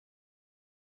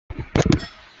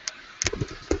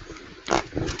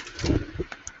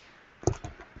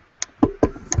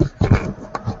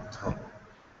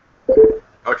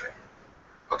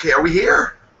Okay, are we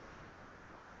here?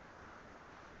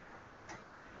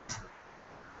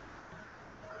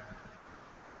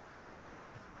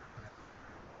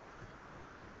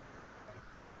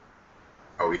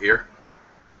 Are we here?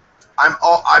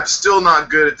 I'm still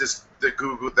not good at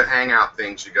the Hangout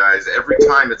things, you guys. Every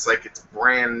time it's like it's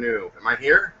brand new. Am I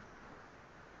here?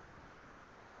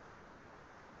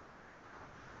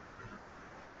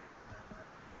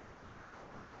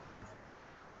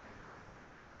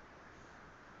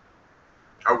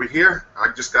 Are we here?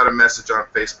 I just got a message on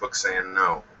Facebook saying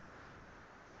no.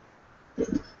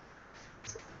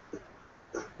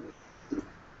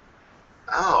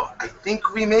 Oh, I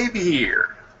think we may be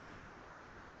here.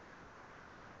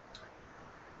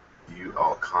 View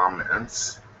all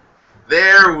comments.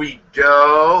 There we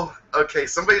go. Okay,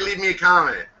 somebody leave me a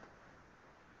comment.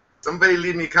 Somebody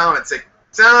leave me a comment. Say,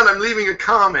 Sound, I'm leaving a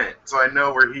comment so I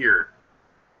know we're here.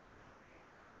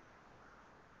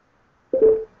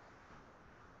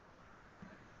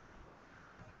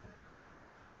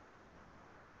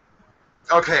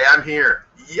 Okay, I'm here.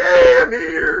 Yay, I'm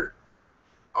here.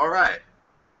 All right.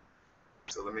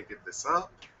 So let me get this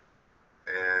up,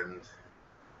 and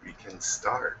we can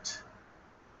start.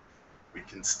 We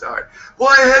can start.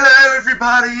 Why, hello,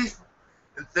 everybody,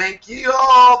 and thank you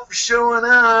all for showing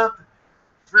up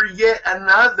for yet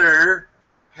another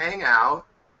Hangout.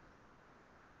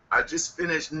 I just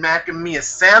finished macking me a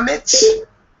sandwich.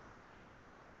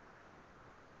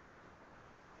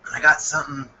 I got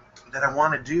something that I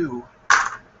want to do,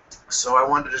 so I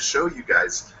wanted to show you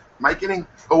guys. Am I getting...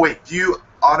 Oh, wait. Do you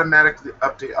automatically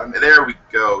update? There we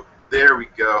go. There we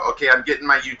go. Okay, I'm getting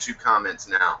my YouTube comments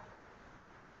now.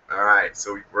 All right,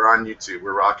 so we're on YouTube.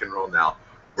 We're rock and roll now.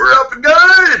 We're up and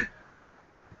going!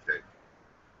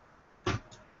 Okay.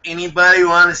 Anybody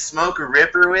want to smoke a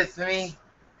ripper with me?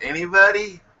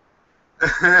 Anybody?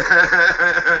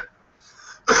 I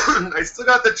still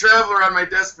got the Traveler on my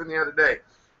desk from the other day.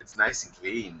 It's nice and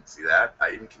clean. See that? I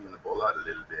even cleaned the bowl out a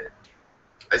little bit.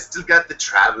 I still got the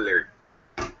Traveler.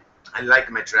 I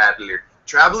like my Traveler.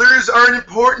 Travelers are an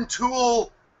important tool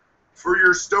for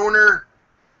your stoner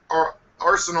or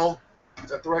arsenal. Is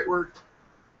that the right word?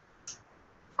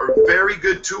 A very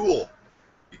good tool,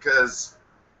 because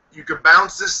you could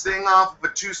bounce this thing off of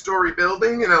a 2-story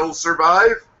building and it'll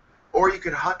survive, or you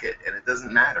could huck it and it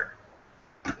doesn't matter.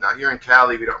 Now here in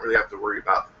Cali, we don't really have to worry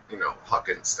about, you know,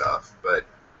 hucking stuff, but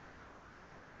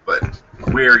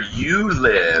where you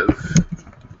live,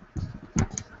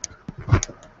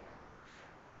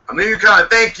 I'm leaving a comment.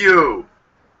 Thank you.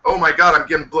 Oh my God, I'm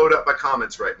getting blowed up by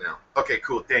comments right now. Okay,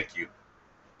 cool. Thank you.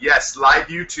 Yes, live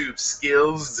YouTube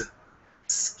skills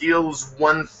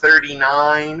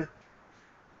 139.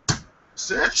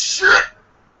 That shit.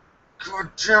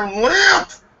 Goddamn lamp.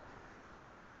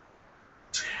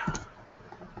 Damn.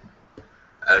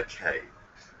 Okay.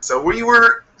 So we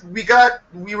got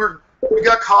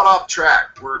caught off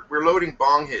track. We're loading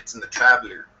bong hits in the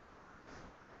Traveler.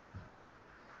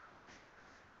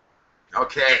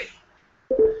 Okay.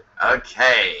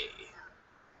 Okay.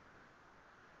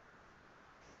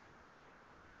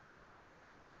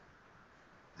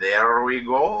 There we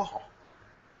go.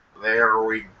 There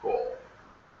we go.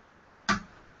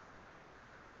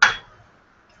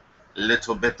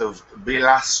 Little bit of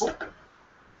Lasso,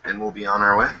 and we'll be on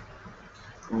our way.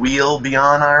 We'll be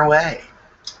on our way.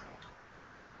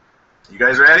 You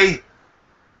guys ready?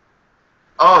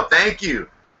 Oh, thank you.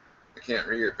 I can't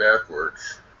read it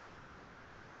backwards.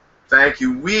 Thank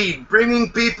you. Weed,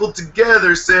 bringing people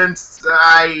together since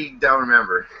I don't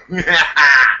remember.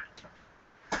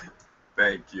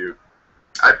 Thank you.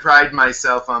 I pride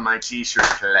myself on my t-shirt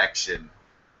collection.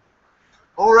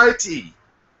 Alrighty.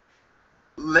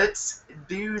 Let's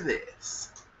do this.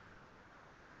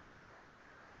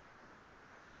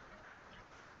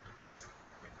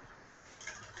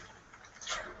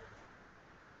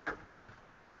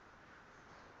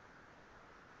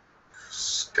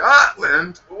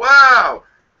 Scotland? Wow.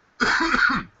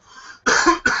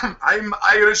 I'm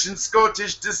Irish and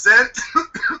Scottish descent.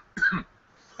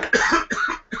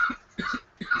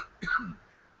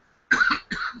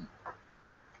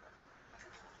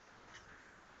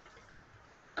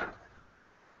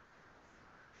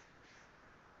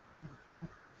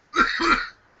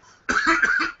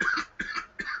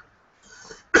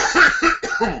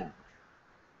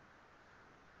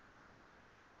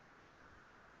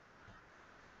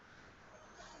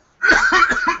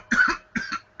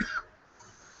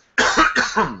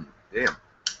 Damn,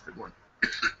 good one.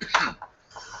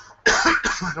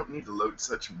 I don't need to load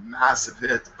such massive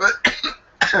hits, but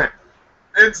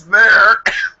it's there.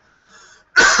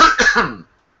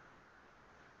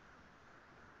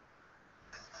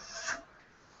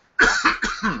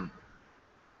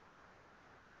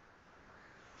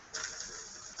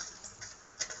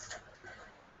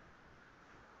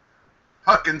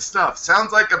 Huckin' stuff.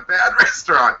 Sounds like a bad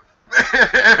restaurant.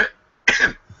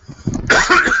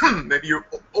 Maybe your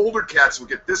older cats will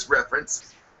get this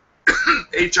reference.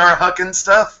 HR Huckin'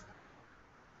 stuff?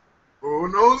 Who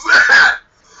knows that?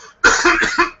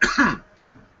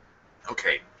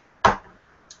 Okay.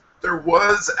 There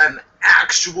was an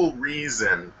actual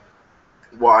reason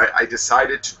why I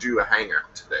decided to do a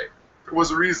hangout today. There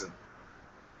was a reason.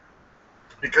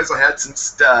 Because I had some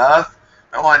stuff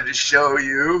I wanted to show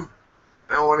you.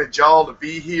 I wanted y'all to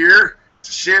be here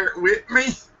to share it with me.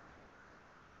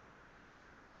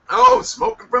 Oh,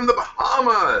 smoking from the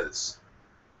Bahamas.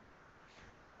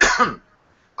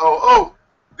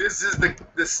 This is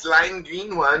the slime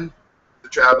green one. The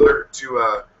Traveler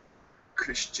to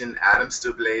Christian Adams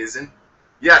still blazing.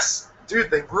 Yes, dude,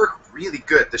 they work really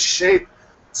good. The shape,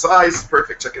 size is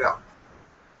perfect. Check it out.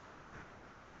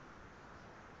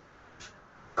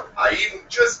 I even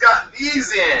just got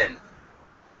these in.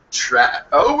 These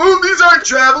aren't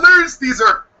Travelers. These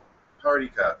are party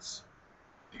cups.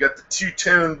 You got the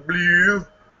two-tone blue,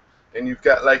 and you've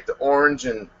got like the orange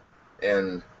and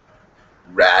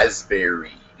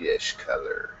raspberry-ish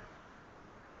color.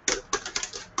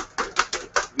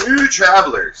 New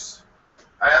Travelers.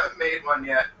 I haven't made one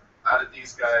yet out of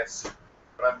these guys,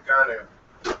 but I'm gonna.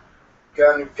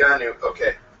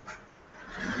 Okay.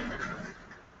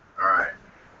 All right.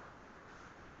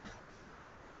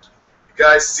 You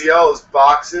guys see all those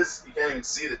boxes? You can't even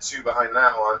see the two behind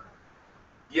that one.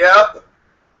 Yep.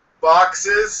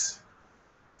 Boxes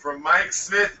from Mike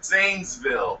Smith,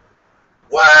 Zanesville.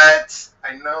 What?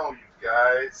 I know, you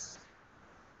guys.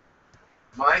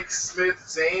 Mike Smith,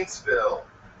 Zanesville.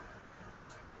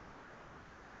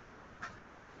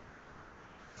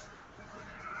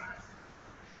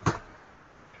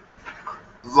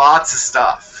 Lots of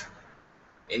stuff.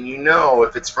 And you know,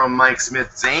 if it's from Mike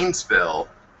Smith, Zanesville,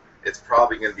 it's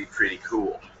probably going to be pretty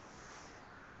cool.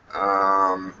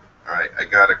 Alright, I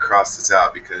got to cross this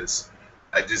out because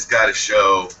I just got to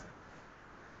show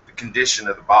the condition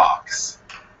of the box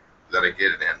that I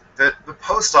get it in. The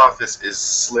post office is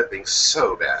slipping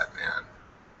so bad, man.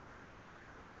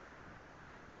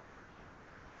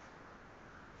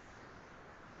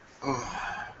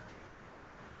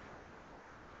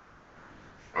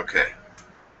 Okay,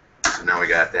 so now we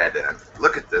got that done.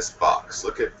 Look at this box.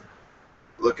 Look at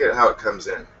how it comes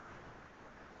in.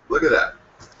 Look at that.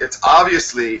 It's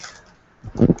obviously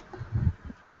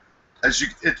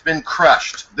it's been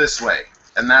crushed this way,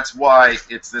 and that's why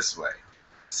it's this way.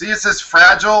 See, it says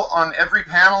fragile on every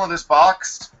panel of this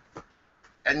box,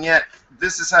 and yet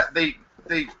this is how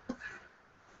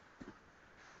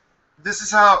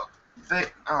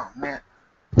oh man,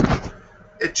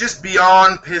 it just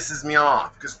beyond pisses me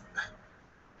off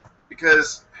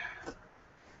because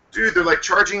dude, they're like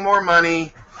charging more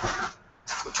money.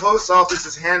 The post office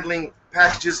is handling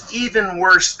packages even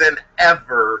worse than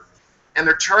ever, and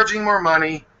they're charging more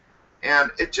money,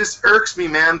 and it just irks me,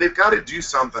 man. They've got to do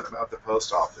something about the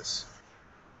post office.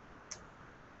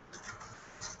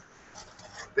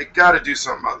 They got to do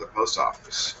something about the post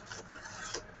office,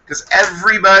 because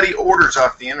everybody orders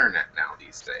off the internet now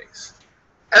these days.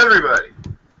 Everybody.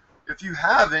 If you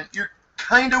haven't, you're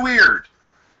kind of weird.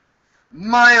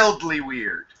 Mildly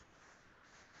weird.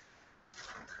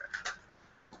 Okay.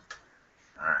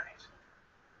 Alright.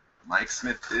 Mike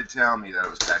Smith did tell me that it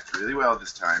was packed really well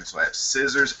this time, so I have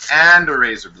scissors and a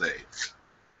razor blade.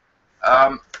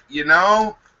 You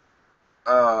know,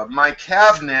 my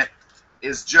cabinet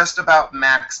is just about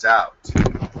maxed out.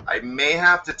 I may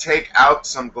have to take out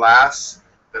some glass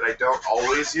that I don't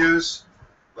always use,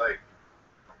 like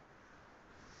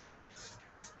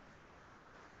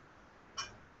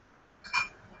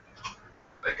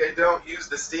I don't use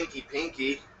the Stinky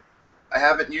Pinky. I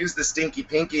haven't used the Stinky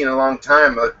Pinky in a long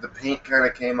time, but the paint kind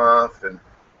of came off, and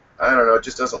I don't know, it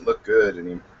just doesn't look good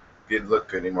anymore. It didn't look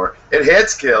good anymore. It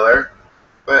hits killer,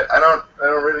 but I don't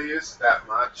really use it that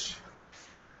much.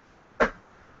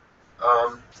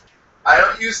 I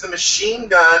don't use the machine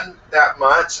gun that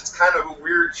much. It's kind of a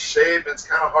weird shape, and it's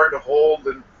kind of hard to hold,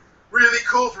 and really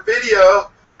cool for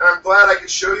video. And I'm glad I could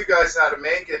show you guys how to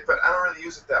make it, but I don't really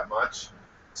use it that much.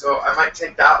 So I might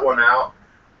take that one out.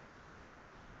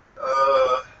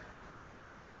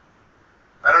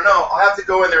 I don't know. I'll have to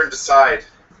go in there and decide.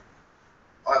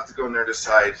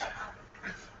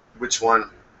 Which one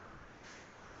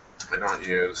I don't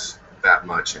use that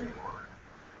much anymore.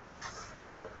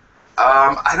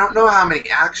 I don't know how many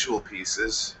actual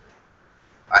pieces.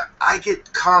 I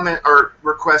get comment or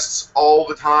requests all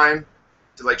the time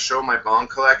to like show my bong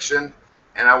collection,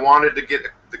 and I wanted to get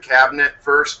the cabinet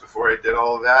first before I did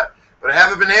all of that, but I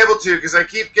haven't been able to because I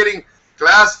keep getting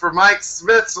glass for Mike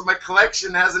Smith, so my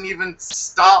collection hasn't even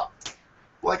stopped.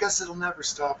 Well, I guess it'll never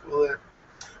stop, will it?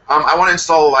 I want to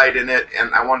install a light in it,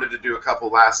 and I wanted to do a couple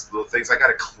last little things. I got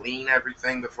to clean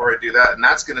everything before I do that, and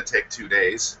that's going to take 2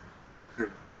 days.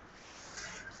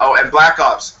 Oh, and Black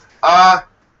Ops.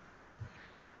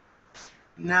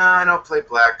 No, I don't play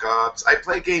Black Ops. I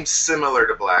play games similar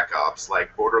to Black Ops,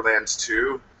 like Borderlands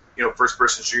 2, you know,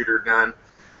 first-person shooter gun.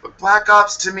 But Black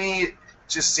Ops, to me,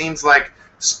 just seems like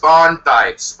spawn,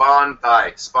 die, spawn,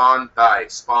 die, spawn, die,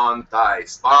 spawn, die,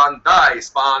 spawn, die,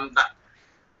 spawn, die.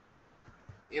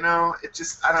 You know, it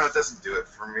just, I don't know, it doesn't do it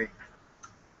for me.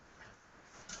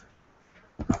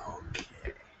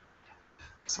 Okay.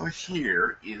 So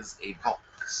here is a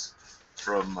box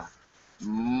from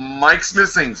Mike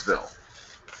Smith, Zanesville.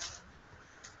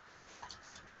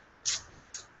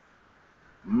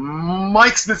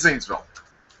 Mike Smith, Zanesville.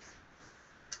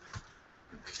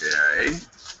 Okay.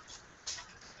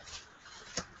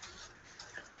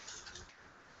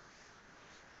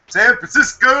 San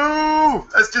Francisco!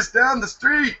 That's just down the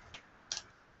street.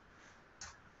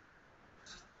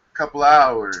 Couple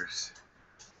hours.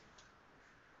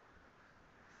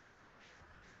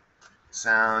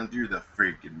 Sound you the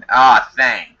freaking... Ah,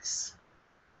 thanks.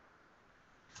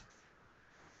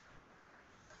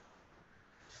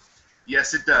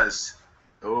 Yes, it does.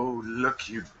 Oh, look,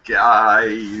 you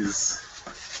guys.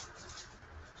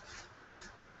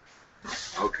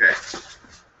 Okay.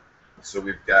 So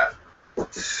we've got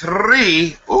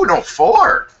 3, oh no,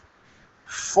 4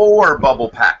 bubble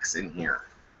packs in here.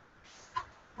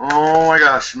 Oh my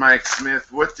gosh, Mike Smith,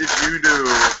 what did you do?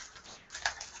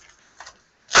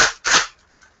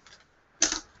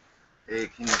 Hey,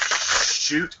 can you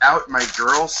shoot out my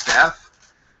girl, Steph?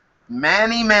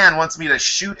 Manny Man wants me to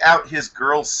shoot out his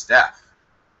girl, Steph.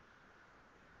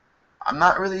 I'm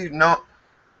not really, no.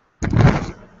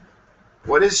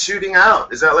 What is shooting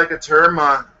out? Is that like a term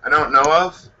I don't know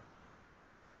of?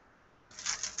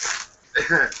 Is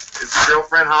your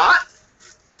girlfriend hot?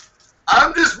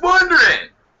 I'm just wondering.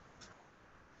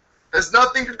 Has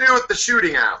nothing to do with the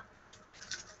shooting out.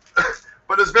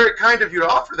 But it's very kind of you to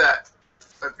offer that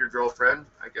of your girlfriend,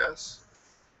 I guess.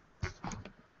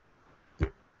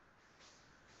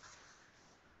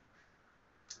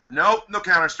 Nope, no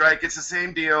Counter-Strike. It's the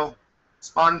same deal.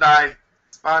 Spawn die,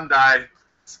 spawn die,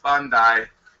 spawn die,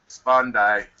 spawn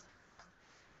die.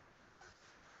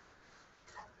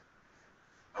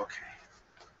 Okay.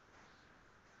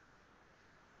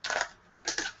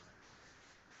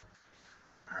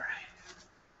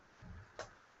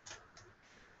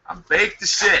 I'm baked to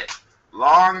shit.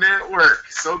 Long day at work.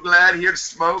 So glad here to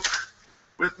smoke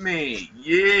with me.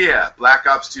 Yeah. Black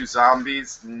Ops 2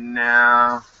 Zombies?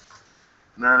 No.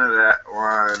 None of that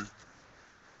one.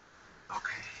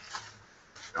 Okay.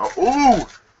 Oh, ooh!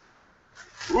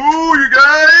 Ooh, you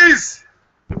guys!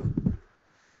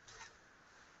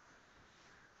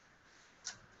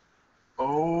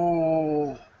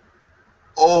 Oh.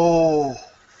 Oh.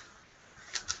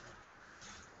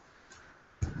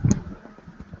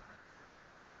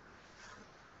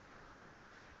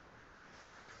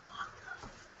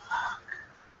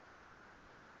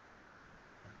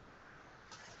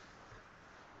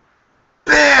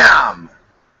 Bam!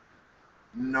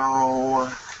 No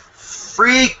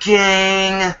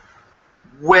freaking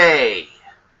way.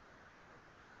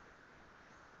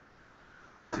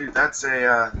 Dude, that's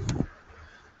a,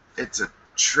 it's a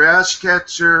trash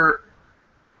catcher.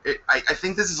 I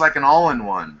think this is like an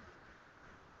all-in-one.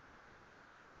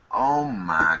 Oh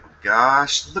my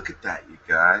gosh, look at that, you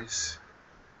guys.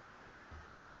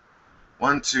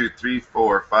 1, 2, 3,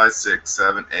 4, 5, 6,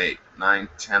 7, 8, 9,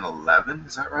 10, 11.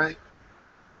 Is that right?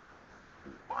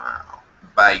 Wow.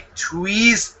 By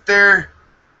Twister.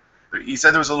 He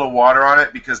said there was a little water on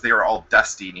it because they were all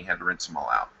dusty and he had to rinse them all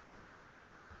out.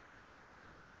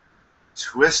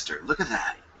 Twister. Look at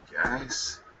that, you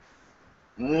guys.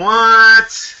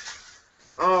 What?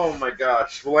 Oh my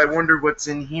gosh. Well, I wonder what's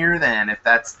in here then, if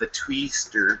that's the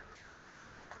Twister.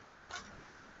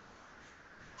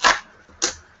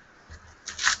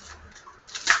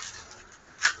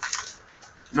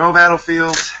 No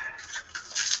Battlefield.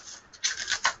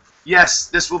 Yes,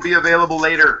 this will be available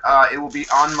later. It will be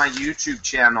on my YouTube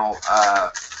channel,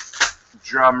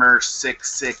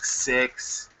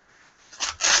 Drummer666.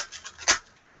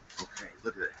 Okay,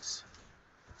 look at this.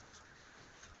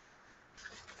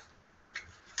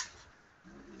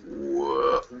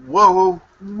 Whoa, whoa,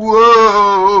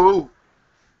 whoa!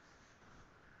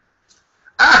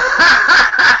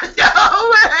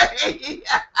 No way!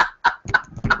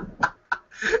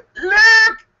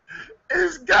 Look! It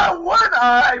got one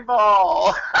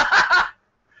eyeball.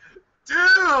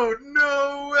 Dude,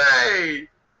 no way.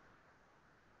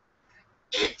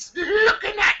 It's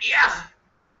looking at you.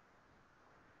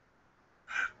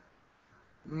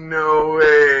 No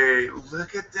way.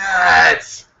 Look at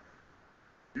that.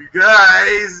 You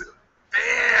guys.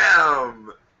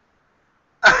 Bam.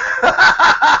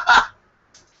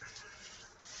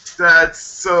 That's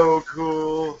so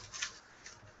cool.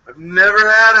 I've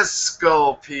never had a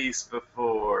skull piece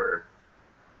before.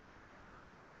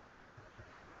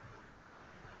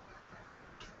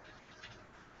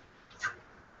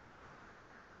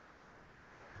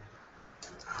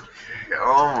 Okay,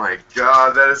 oh my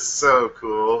god, that is so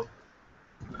cool.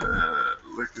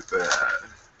 Look at that.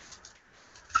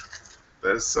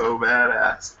 That is so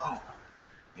badass. Oh,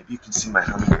 maybe you can see my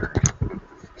hummingbird.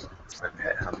 It's my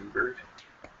pet hummingbird.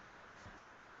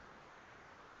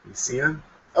 You see him?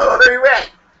 Oh, there he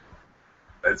went!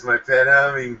 That's my pet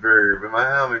hummingbird with my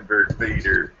hummingbird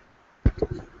feeder.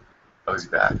 Oh, he's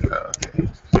back. Oh, okay.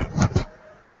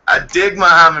 I dig my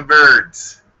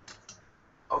hummingbirds.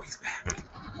 Oh, he's back.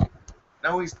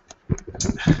 No, he's...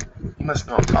 You must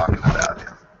know I'm talking about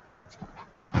him.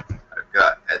 I've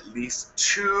got at least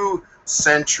 2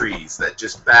 sentries that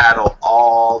just battle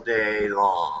all day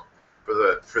long for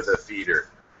the feeder.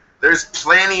 There's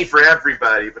plenty for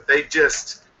everybody, but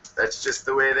that's just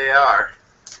the way they are.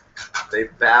 They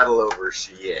battle over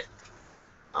shit.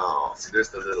 Oh, see, there's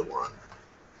the little one.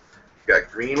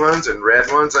 Got green ones and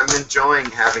red ones. I'm enjoying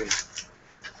having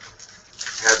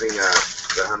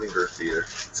the hummingbird feeder.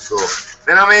 It's cool.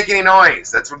 They don't make any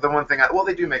noise. That's the one thing. Well,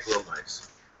 they do make a little noise.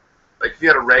 Like if you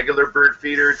had a regular bird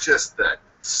feeder, just the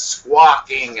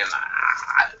squawking and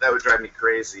that would drive me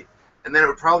crazy. And then it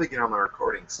would probably get on my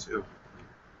recordings too.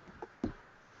 Okay,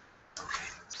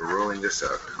 so we're rolling this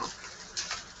out now.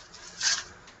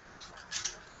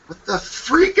 What the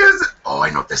freak is it? Oh, I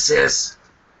know what this is.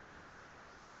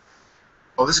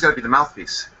 Oh, this has got to be the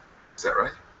mouthpiece. Is that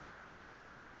right?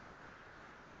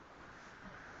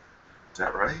 Is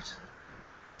that right?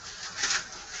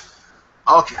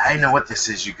 Okay, I know what this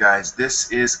is, you guys.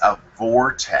 This is a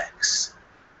vortex,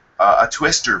 a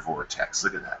twister vortex.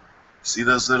 Look at that. See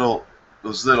those little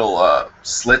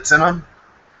slits in them?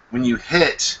 When you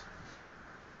hit,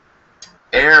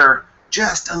 air,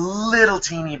 just a little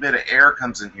teeny bit of air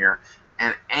comes in here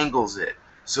and angles it.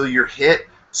 So your hit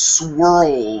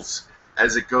swirls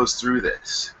as it goes through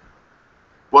this.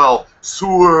 Well,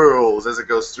 swirls as it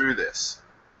goes through this.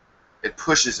 It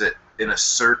pushes it in a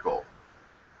circle.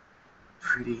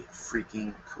 Pretty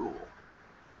freaking cool.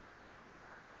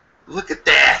 Look at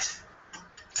that.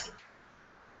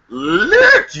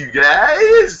 Look, you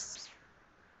guys.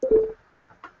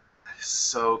 That is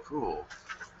so cool.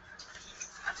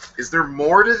 Is there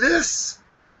more to this?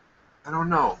 I don't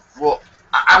know. Well,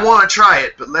 I want to try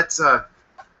it, but let's open.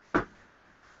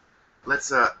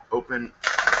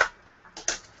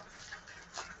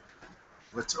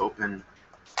 Let's open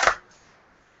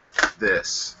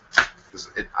this.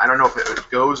 I don't know if it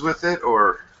goes with it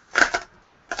or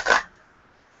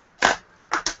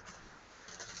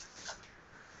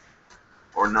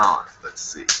not. Let's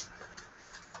see.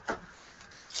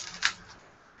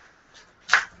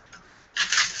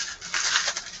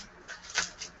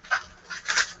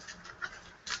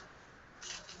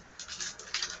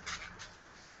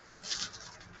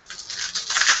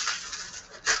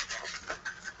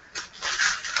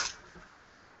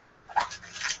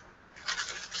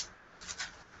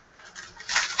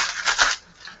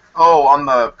 Oh, on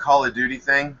the Call of Duty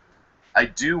thing, I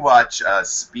do watch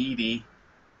Speedy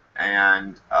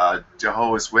and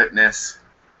Jehovah's Witness,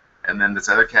 and then this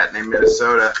other cat named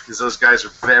Minnesota, because those guys are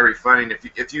very funny. And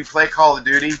if you play Call of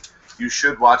Duty, you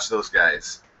should watch those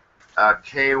guys.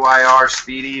 KYR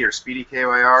Speedy or Speedy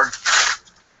KYR.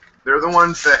 They're the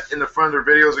ones that in the front of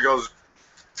their videos it goes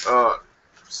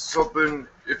something.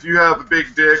 If you have a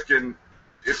big dick and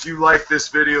if you like this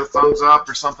video, thumbs up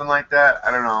or something like that. I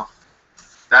don't know.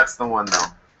 That's the one though.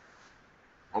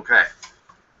 Okay.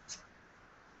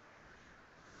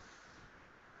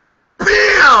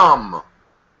 Bam!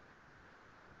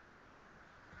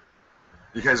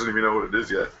 You guys don't even know what it is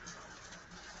yet.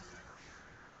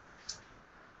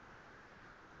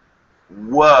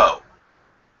 Whoa.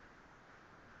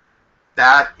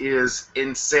 That is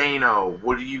insano.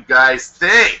 What do you guys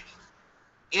think?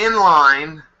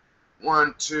 Inline.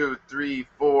 1, 2, 3,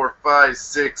 4, 5,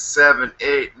 6, 7,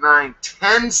 8, 9,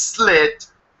 10 slit.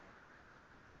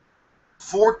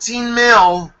 14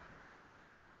 mil.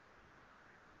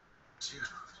 Dude.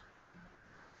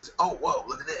 Oh, whoa,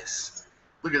 look at this.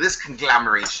 Look at this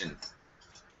conglomeration.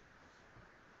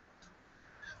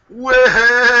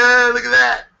 Whoa, look at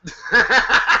that.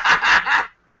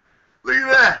 Look at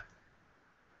that.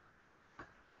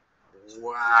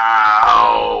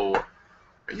 Wow.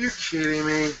 Are you kidding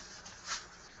me?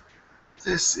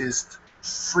 This is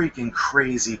freaking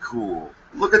crazy cool.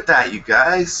 Look at that, you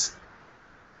guys.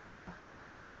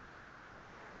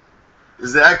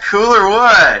 Is that cool or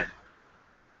what?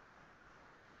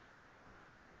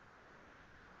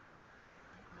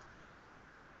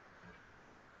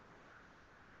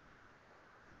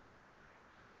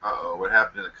 Uh-oh, what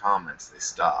happened to the comments? They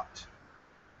stopped.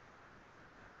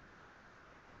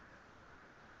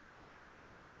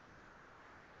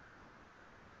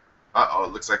 Uh-oh,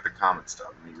 it looks like the comments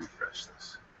stopped. Let me refresh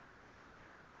this.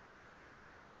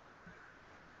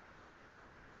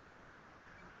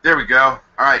 There we go.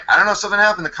 All right, I don't know, something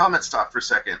happened. The comments stopped for a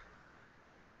second.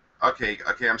 Okay,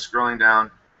 I'm scrolling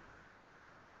down.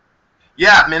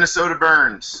 Yeah, Minnesota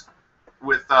Burns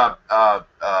with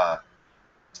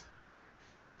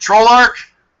Trollark.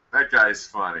 That guy's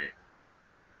funny.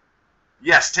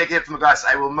 Yes, take a hit from the glass.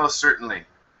 I will most certainly.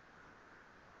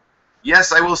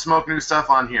 Yes, I will smoke new stuff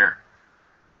on here.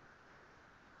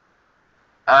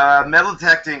 Metal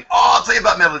detecting. Oh, I'll tell you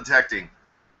about metal detecting.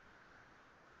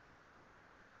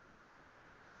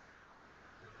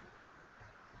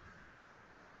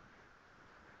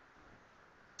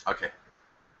 Okay.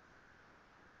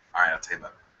 All right, I'll tell you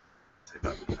about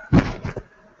it.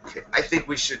 Okay, I think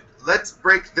we should. Let's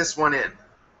break this one in.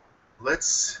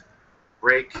 Let's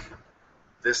break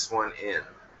this one in.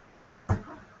 How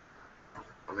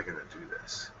am I going to do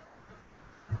this?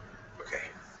 Okay,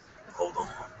 hold on.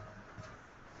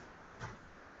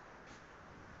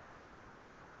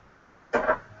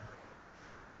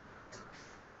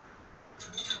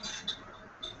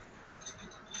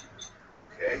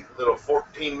 Okay, little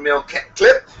 14 mil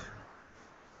clip.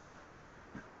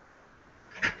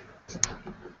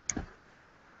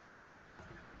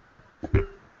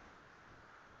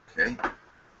 Okay.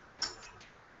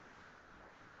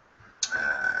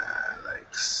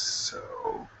 Like so.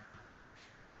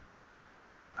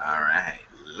 All right,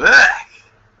 look.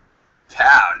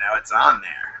 Pow, now it's on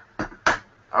there.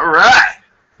 All right.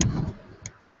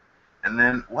 And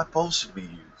then what bowl should we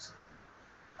use?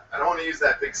 I don't want to use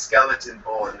that big skeleton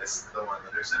bowl in this the one.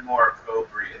 There's a more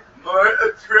appropriate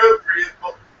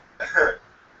bowl.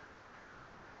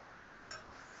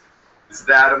 Is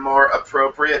that a more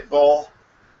appropriate bowl?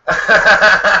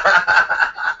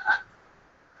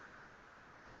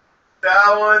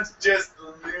 That one's just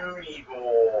loony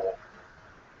bowl.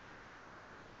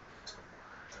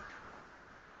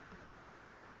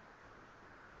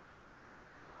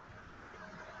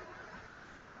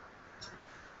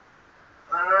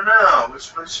 I don't know.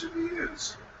 Which one should we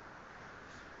use?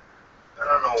 I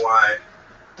don't know why.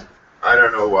 I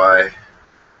don't know why.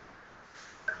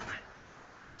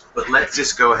 But let's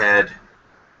just go ahead.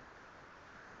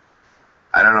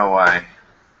 I don't know why.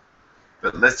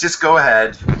 But let's just go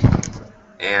ahead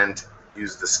and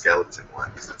use the skeleton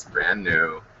one because it's brand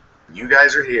new. You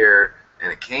guys are here,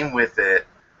 and it came with it,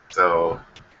 so.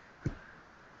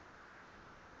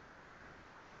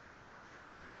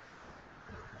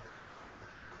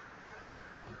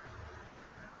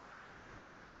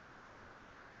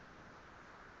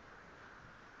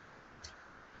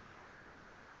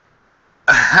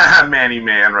 Manny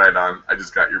Man, right on. I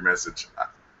just got your message.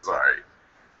 Sorry.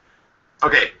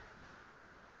 Okay.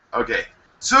 Okay.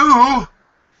 So,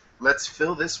 let's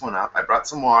fill this one up. I brought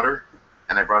some water,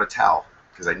 and I brought a towel,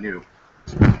 because I knew.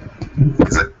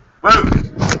 Whoa!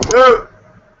 Whoa!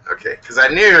 Okay, because I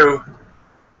knew.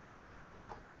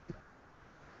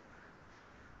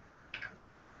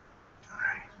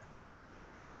 Alright.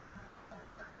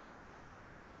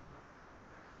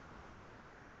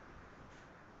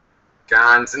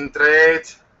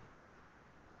 Concentrate.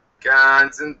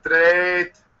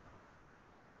 Concentrate.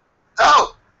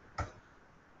 Oh!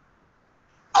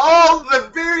 Oh, the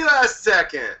very last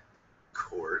second. Of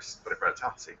course, but I brought a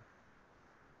towel, see?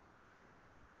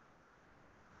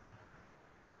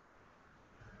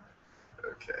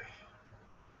 Okay.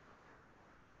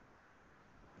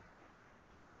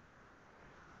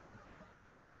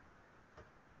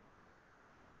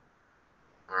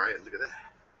 Alright, look at that.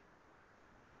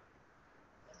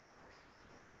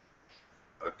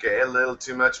 Okay, a little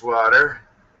too much water.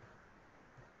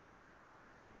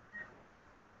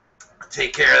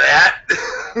 Take care of that.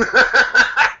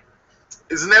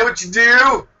 Isn't that what you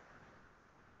do?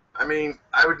 I mean,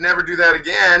 I would never do that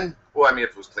again. Well, I mean,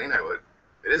 if it was clean, I would.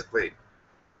 It is clean.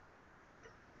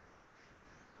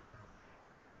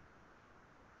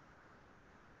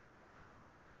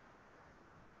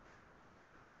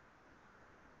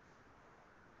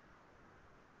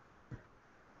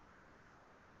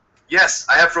 Yes,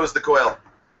 I have froze the coil.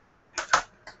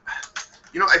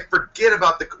 You know, I forget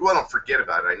about the, well, I don't forget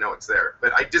about it, I know it's there,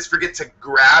 but I just forget to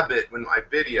grab it when I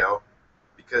video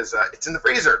because it's in the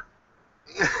freezer.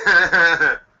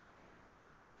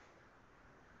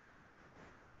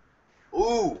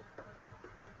 Ooh,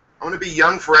 I want to be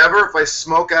young forever if I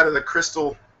smoke out of the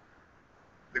crystal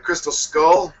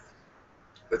skull.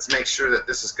 Let's make sure that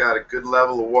this has got a good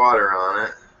level of water on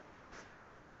it.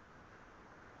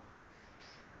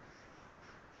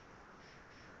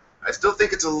 I still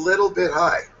think it's a little bit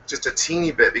high, just a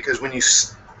teeny bit, because when you...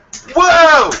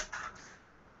 Whoa!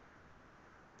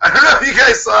 I don't know if you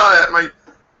guys saw that. My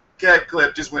cat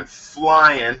clip just went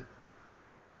flying.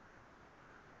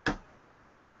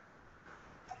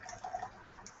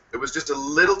 It was just a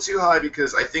little too high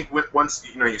because I think once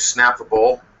you snap the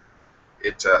bowl,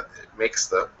 it makes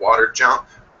the water jump,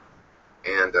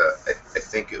 and I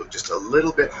think it was just a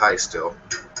little bit high still.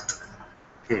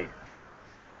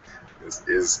 This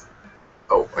is...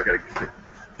 Oh, I gotta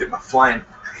get my flying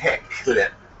heck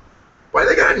clip. Why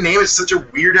they gotta name it such a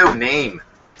weirdo name?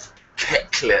 Heck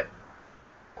clip.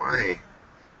 Why?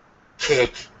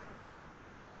 Cake.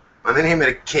 Why they name it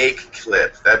a cake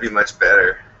clip? That'd be much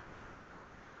better.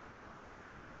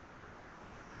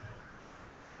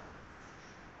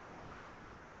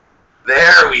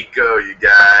 There we go, you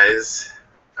guys.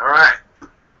 Alright.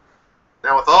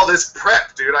 Now with all this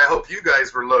prep, dude, I hope you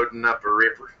guys were loading up a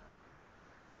Ripper.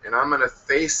 And I'm going to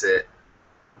face it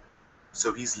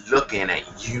so he's looking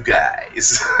at you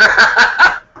guys.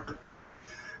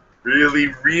 Really,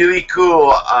 really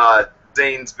cool,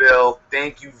 Zanesville.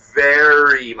 Thank you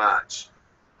very much.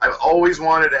 I've always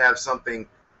wanted to have something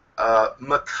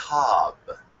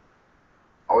macabre.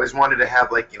 Always wanted to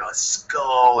have, like, a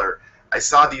skull, or I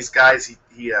saw these guys,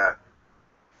 he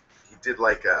did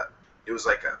like it was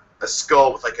like a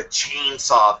skull with like a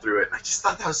chainsaw through it, and I just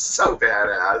thought that was so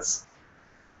badass.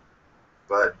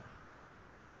 But,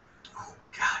 oh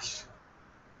gosh,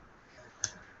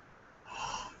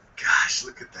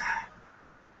 look at that.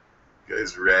 You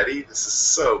guys ready? This is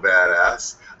so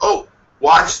badass. Oh,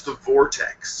 watch the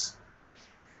vortex.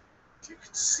 If you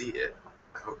can see it,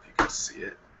 I hope you can see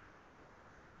it.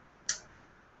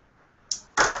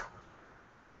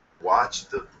 Watch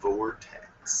the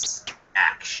vortex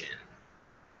action.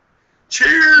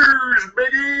 Cheers,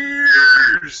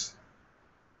 biggies!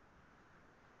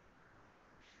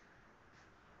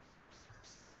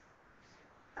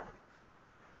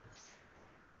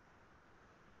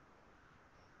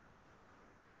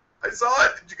 I saw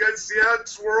it. Did you guys see how it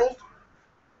swirled?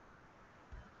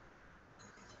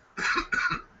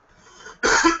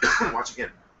 Watch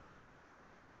again.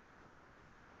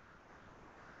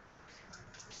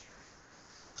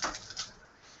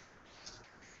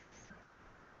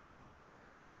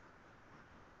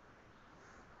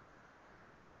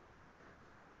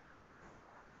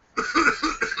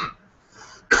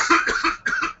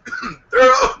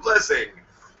 Thorough blessing.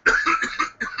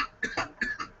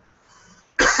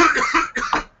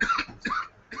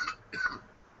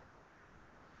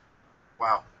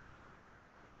 Wow.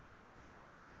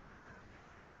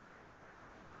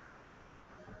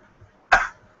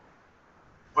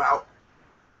 Wow.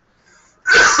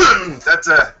 That's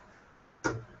a...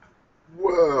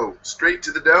 Whoa. Straight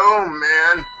to the dome,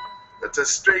 man. That's a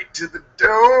straight to the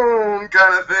dome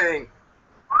kind of thing.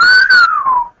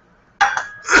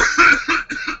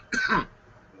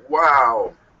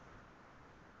 Wow.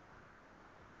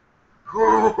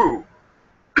 Whew.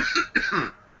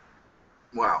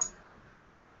 Wow.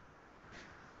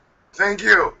 Thank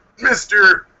you,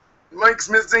 Mr. Mike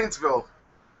Smith Zanesville.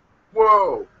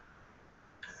 Whoa.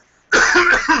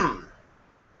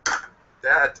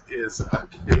 That is a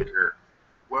kicker.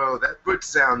 Whoa, that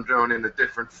puts Soundrone in a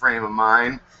different frame of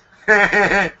mind.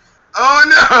 Oh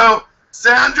no!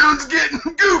 Soundrone's getting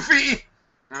goofy!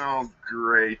 Oh,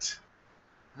 great.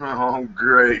 Oh,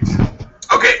 great.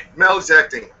 Okay, metal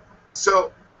detecting.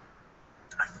 So,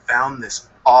 I found this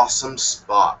awesome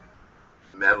spot,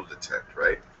 metal detect,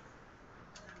 right?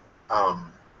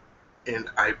 And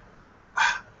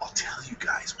I'll tell you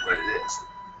guys what it is.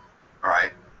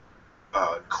 Alright,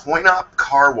 coin-op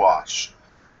car wash.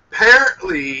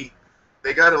 Apparently,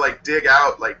 they gotta like dig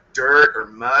out like dirt or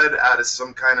mud out of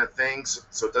some kind of thing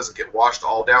so it doesn't get washed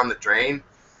all down the drain,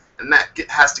 and that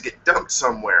has to get dumped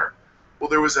somewhere. Well,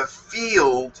 there was a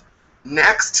field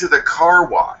next to the car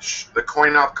wash, the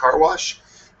coin-op car wash,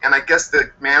 and I guess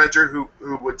the manager who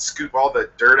would scoop all the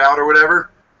dirt out or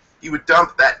whatever, he would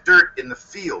dump that dirt in the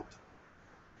field,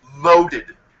 loaded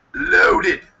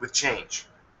with change.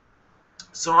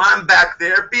 So I'm back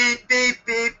there, beep, beep,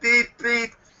 beep, beep,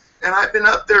 beep, And I've been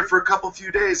up there for a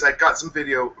few days. I got some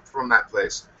video from that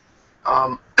place.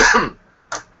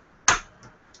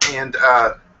 And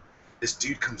this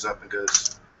dude comes up and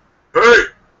goes, "Hey,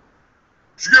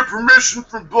 did you get permission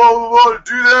from blah, blah, blah to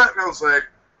do that?" And I was like,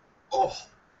 oh,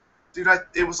 dude,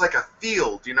 it was like a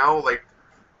field, you know, like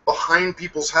behind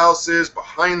people's houses,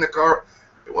 behind the car.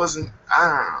 It wasn't,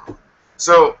 I don't know.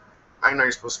 So, I know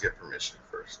you're supposed to get permission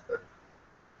first, but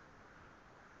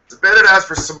it's better to ask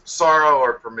for some sorrow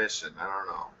or permission. I don't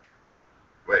know.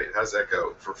 Wait, how's that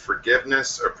go? For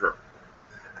forgiveness or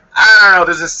I don't know,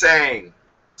 there's a saying.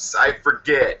 I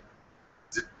forget.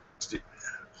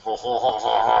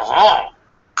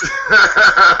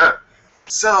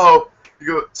 So you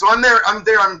go. So I'm there. I'm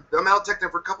out techno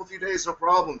for a few days. No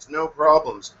problems.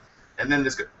 And then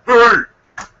this guy, "Hey,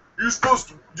 you're supposed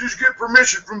to. Did you get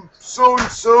permission from so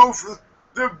and so for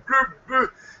the?"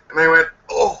 And I went,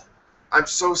 "Oh, I'm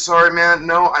so sorry, man.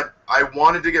 No, I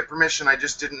wanted to get permission. I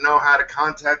just didn't know how to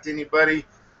contact anybody.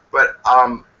 But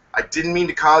I didn't mean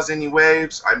to cause any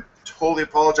waves. I totally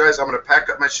apologize. I'm gonna pack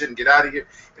up my shit and get out of here."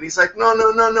 And he's like, "No,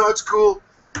 it's cool.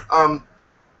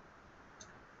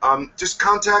 Just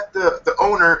contact the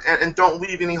owner and don't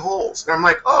leave any holes." And I'm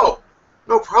like, "Oh,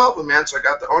 no problem, man." So I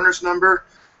got the owner's number,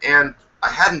 and I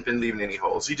hadn't been leaving any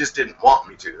holes. He just didn't want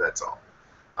me to. That's all.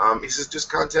 He says, "Just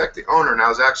contact the owner." And I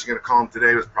was actually gonna call him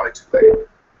today. It was probably too late.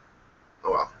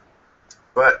 Oh well.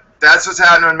 But that's what's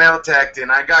happening on Metal Tech,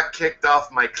 and I got kicked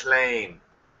off my claim.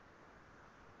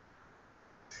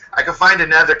 I could find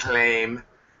another claim,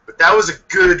 but that was a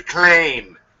good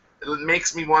claim. It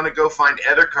makes me want to go find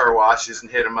other car washes and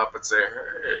hit them up and say,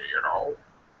 "Hey, you know,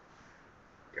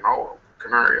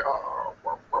 can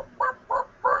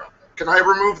I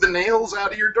remove the nails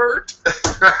out of your dirt?"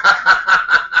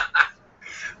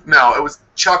 No, it was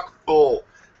chock full.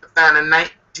 I found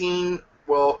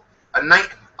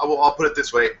I'll put it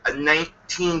this way, a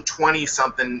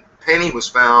 1920-something penny was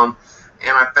found,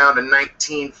 and I found a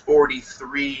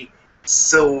 1943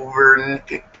 silver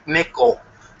nickel.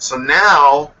 So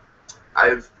now,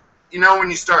 when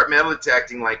you start metal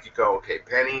detecting, like you go, okay,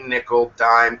 penny, nickel,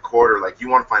 dime, quarter, like you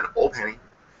want to find an old penny,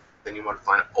 then you want to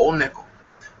find an old nickel,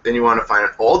 then you want to find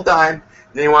an old dime,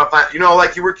 then you want to find,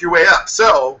 like you work your way up.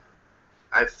 So,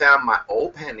 I found my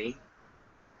old penny,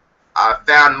 I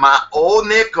found my old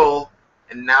nickel,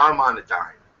 and now I'm on a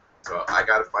dime. So I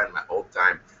got to find my old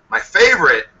dime. My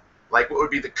favorite, like what would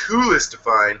be the coolest to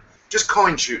find, just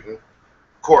coin shooting,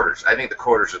 quarters. I think the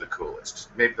quarters are the coolest.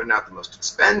 Maybe they're not the most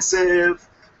expensive,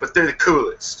 but they're the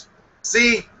coolest.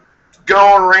 See?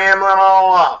 Going rambling all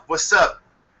off. What's up,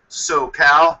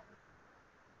 SoCal?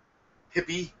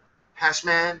 Hippie?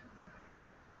 Hashman?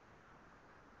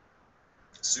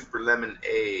 Super Lemon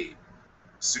A.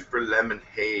 Super Lemon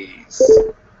Haze.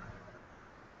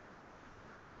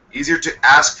 Easier to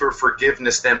ask for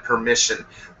forgiveness than permission.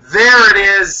 There it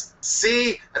is.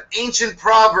 See? An ancient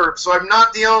proverb, so I'm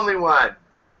not the only one.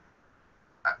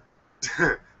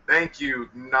 Thank you,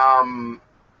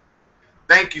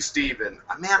 Thank you, Steven.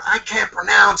 Man, I can't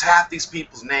pronounce half these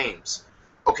people's names.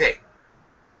 Okay.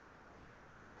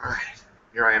 Alright.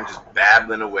 Here I am just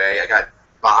babbling away. I got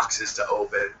boxes to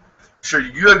open. I'm sure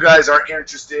you guys aren't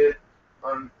interested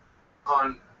on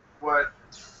what...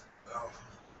 Oh.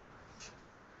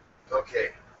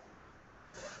 Okay.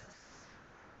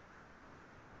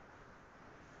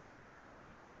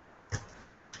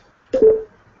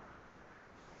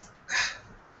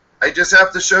 I just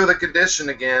have to show the condition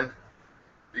again,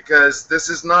 because this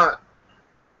is not.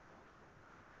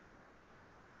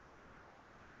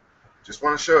 Just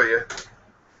want to show you.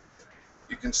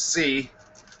 You can see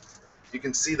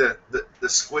the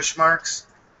squish marks.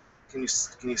 Can you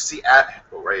see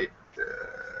right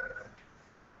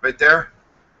there?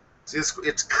 See,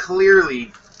 it's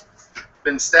clearly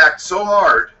been stacked so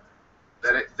hard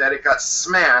that it got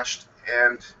smashed,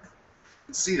 and you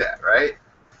can see that, right?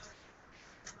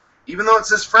 Even though it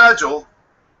says fragile,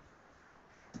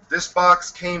 this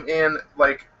box came in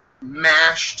like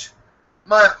mashed.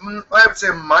 I would say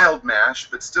a mild mash,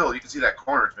 but still, you can see that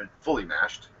corner's been fully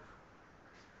mashed.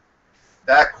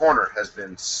 That corner has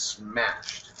been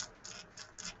smashed.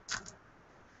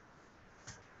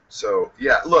 So,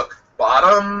 yeah, look,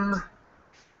 bottom,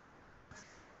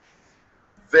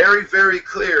 very, very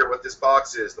clear what this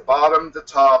box is. The bottom, the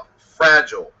top,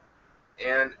 fragile.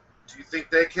 And do you think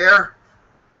they care?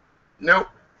 Nope.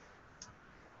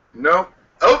 Nope.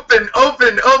 Open,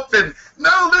 open, open.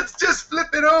 No, let's just flip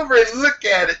it over and look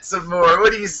at it some more.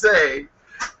 What do you say?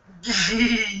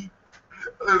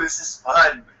 Oh, this is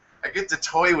fun. I get to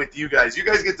toy with you guys. You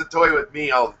guys get to toy with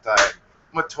me all the time.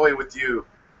 I'm going to toy with you.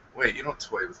 Wait, you don't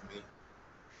toy with me.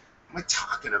 What am I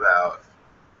talking about?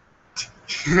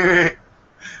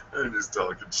 I'm just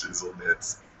talking chisel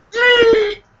nits.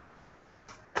 Oh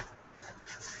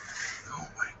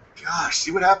my gosh,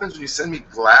 see what happens when you send me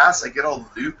glass? I get all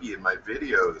loopy in my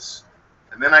videos.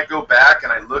 And then I go back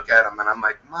and I look at them and I'm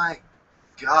like, my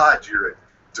God, you're a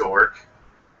dork.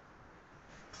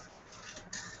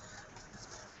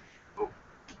 Oh,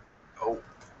 oh,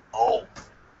 oh.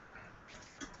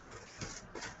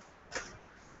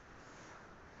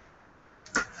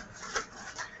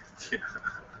 Yeah.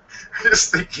 I'm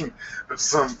just thinking of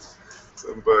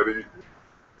somebody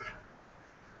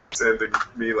sending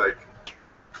me like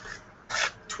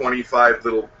 25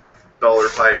 little dollar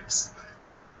pipes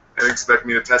and expect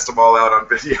me to test them all out on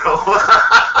video.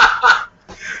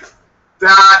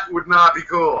 That would not be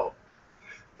cool.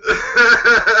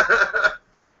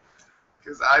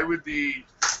 Because I would be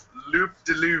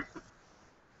loop-de-loop.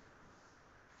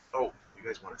 Oh, you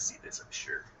guys want to see this, I'm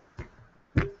sure.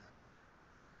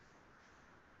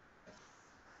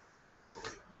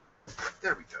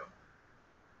 There we go.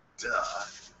 Duh.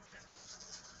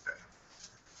 Okay.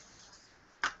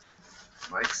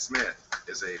 Mike Smith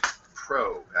is a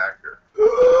pro hacker.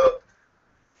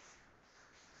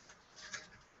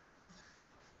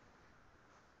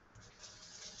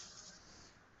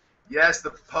 Yes,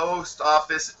 the post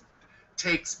office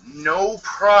takes no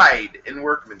pride in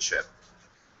workmanship.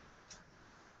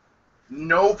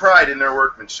 No pride in their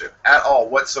workmanship at all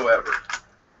whatsoever.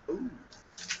 Ooh.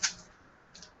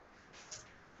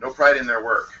 No pride in their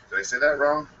work. Did I say that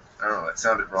wrong? I don't know. That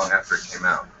sounded wrong after it came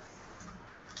out.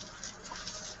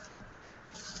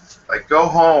 Like, go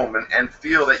home and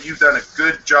feel that you've done a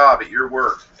good job at your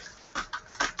work.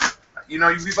 You know,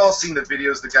 we've all seen the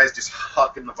videos, the guys just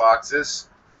hucking the boxes.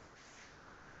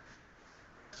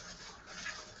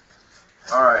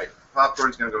 Alright,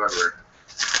 popcorn's gonna go everywhere.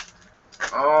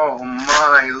 Oh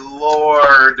my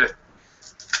lord!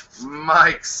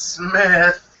 Mike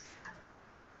Smith!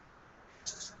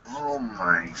 Oh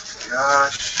my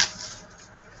gosh!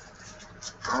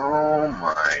 Oh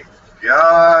my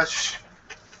gosh!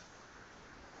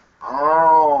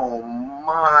 Oh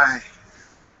my!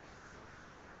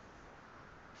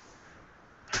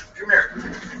 Come here!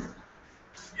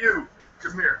 You!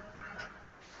 Come here!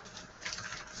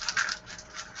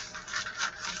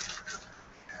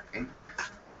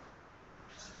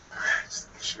 Just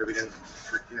make sure we didn't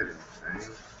forget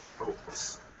anything. Oh,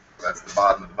 that's the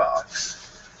bottom of the box.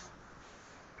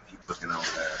 Keep looking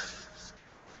over there.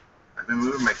 I've been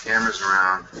moving my cameras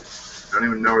around. Don't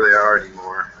even know where they are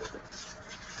anymore.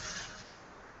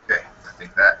 Okay, I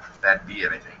think that'd be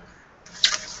it, I think.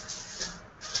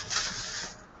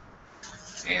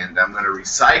 And I'm going to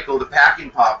recycle the packing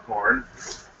popcorn.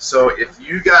 So if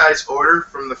you guys order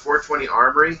from the 420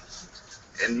 Armory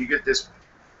and you get this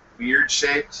weird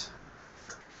shaped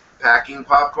packing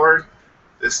popcorn,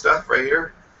 this stuff right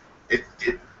here,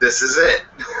 this is it.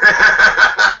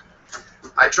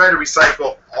 I try to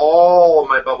recycle all of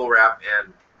my bubble wrap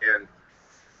and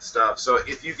stuff. So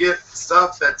if you get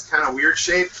stuff that's kind of weird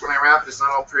shaped when I wrap it, it's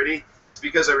not all pretty, it's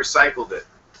because I recycled it.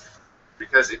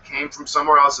 Because it came from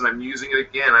somewhere else and I'm using it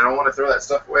again. I don't want to throw that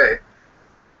stuff away.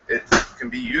 It can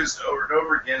be used over and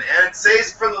over again, and it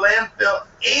saves from the landfill,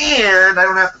 and I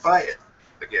don't have to buy it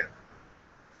again.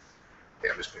 Okay,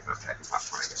 I'm just picking up packing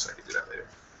popcorn. I guess I could do that later.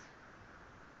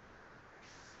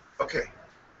 Okay.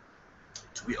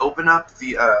 Do we open up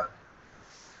the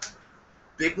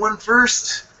big one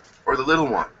first, or the little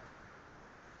one?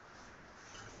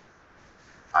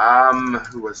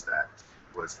 Who was that?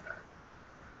 Who was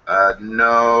that?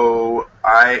 No,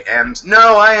 I am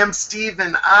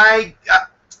Steven.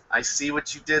 I see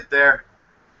what you did there.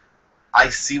 I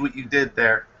see what you did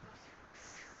there.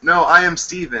 No, I am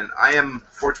Steven. I am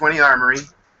 420 Armory.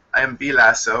 I am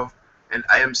Lasso, and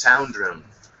I am Soundrone.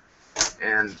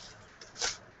 And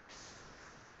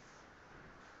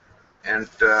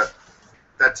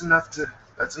that's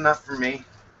enough for me.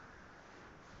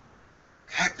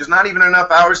 Heck, there's not even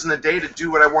enough hours in the day to do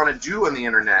what I want to do on the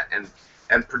internet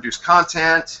and produce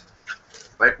content.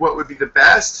 Like, what would be the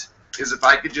best is if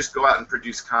I could just go out and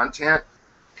produce content,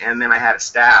 and then I had a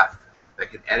staff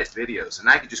that could edit videos, and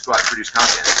I could just go out and produce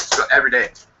content. Just go every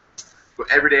day. Go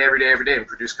every day, and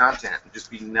produce content, and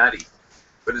just be nutty.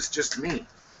 But it's just me.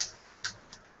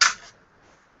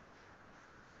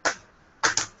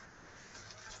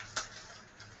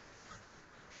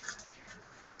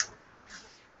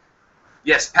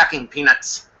 Yes, packing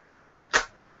peanuts.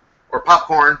 Or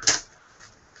popcorn.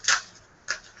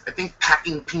 I think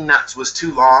packing peanuts was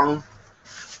too long.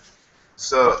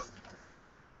 So,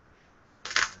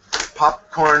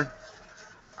 popcorn,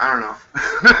 I don't know.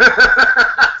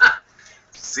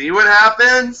 See what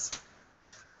happens?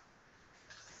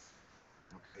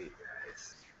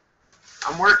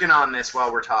 I'm working on this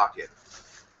while we're talking.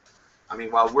 I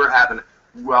mean, while we're having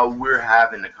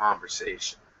a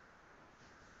conversation.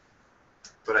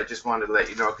 But I just wanted to let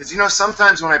you know, because you know,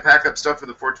 sometimes when I pack up stuff for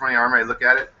the 420 Armory, I look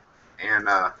at it and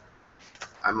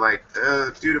I'm like,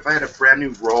 dude, if I had a brand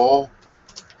new roll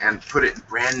and put it in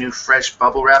brand new fresh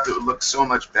bubble wrap, it would look so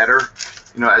much better,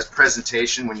 you know, as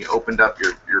presentation when you opened up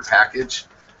your package.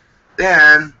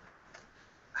 Then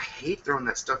I hate throwing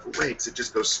that stuff away because it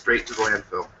just goes straight to the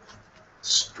landfill.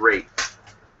 Straight.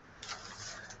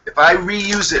 If I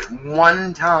reuse it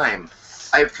one time,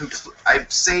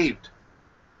 I've saved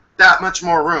that much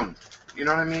more room. You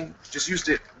know what I mean? Just reused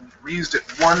it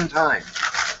one time.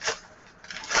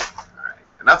 All right,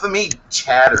 enough of me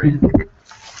chattering.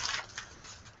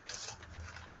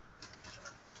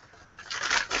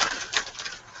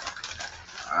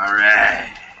 All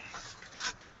right.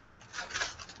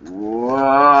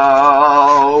 Whoa.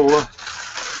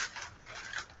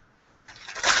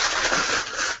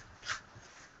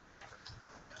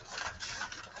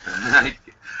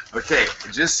 Okay,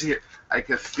 just here. I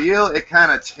could feel it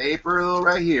kind of taper a little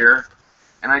right here,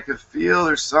 and I could feel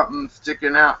there's something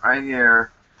sticking out right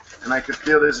here, and I could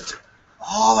feel there's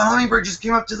oh, the hummingbird just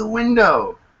came up to the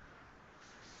window.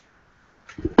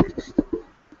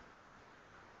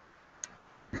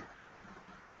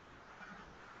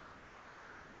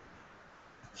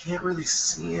 Can't really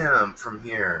see him from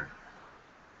here.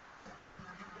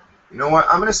 You know what?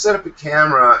 I'm going to set up a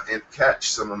camera and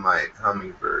catch some of my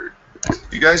hummingbird.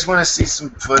 You guys want to see some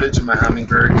footage of my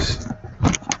hummingbirds?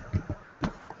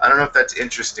 I don't know if that's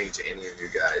interesting to any of you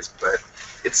guys, but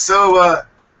it's so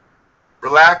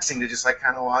relaxing to just like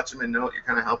kind of watch them and know you're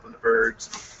kind of helping the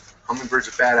birds. Hummingbirds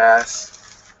are badass.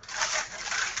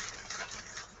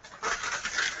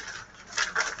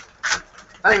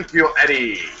 Thank you,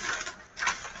 Eddie.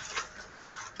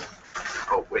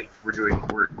 Oh wait, we're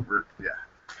yeah.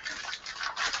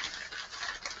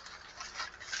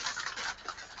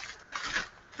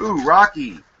 Ooh,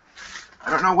 Rocky. I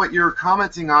don't know what you're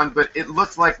commenting on, but it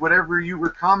looks like whatever you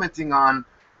were commenting on,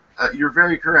 you're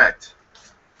very correct.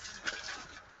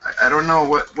 I don't know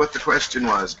what the question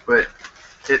was, but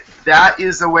that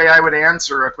is the way I would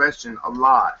answer a question a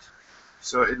lot.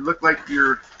 So it looked like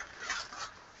you're...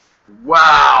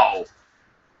 Wow!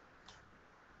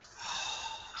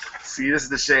 See, this is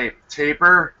the shape.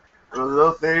 Taper, a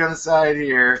little thing on the side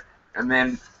here, and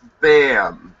then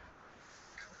bam.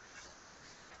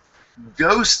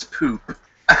 Ghost poop.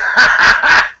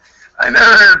 I never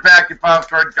heard a pack of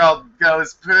popcorn called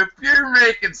ghost poop. You're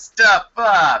making stuff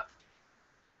up.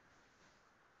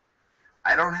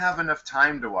 I don't have enough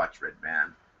time to watch Red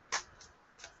Band.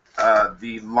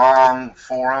 The long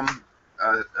forum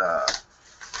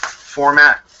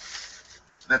format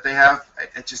that they have,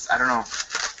 I don't know.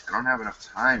 I don't have enough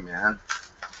time, man.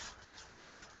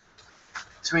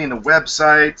 Between the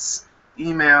websites,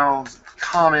 emails,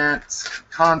 comments,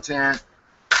 content,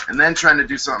 and then trying to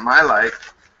do something I like,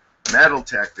 metal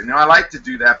tech. You know, I like to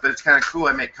do that, but it's kind of cool.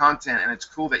 I make content, and it's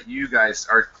cool that you guys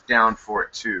are down for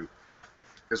it too.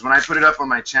 Because when I put it up on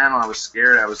my channel, I was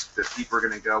scared that people were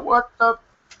going to go, what the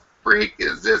freak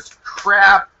is this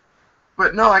crap?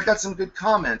 But no, I got some good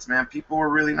comments, man. People were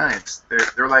really nice.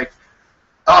 They're like,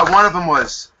 oh, one of them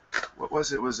was, what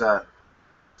was it? It was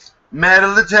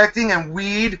metal detecting and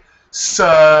weed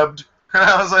subbed. And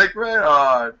I was like, right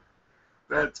on.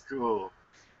 That's cool.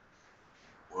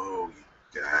 Whoa,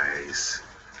 you guys.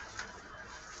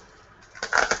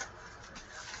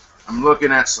 I'm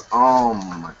looking at some, oh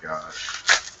my gosh.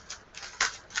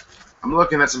 I'm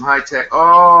looking at some high tech,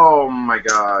 oh my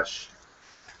gosh.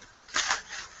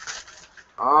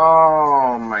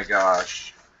 Oh my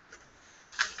gosh.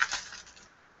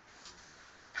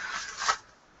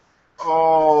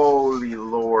 Holy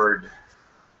Lord.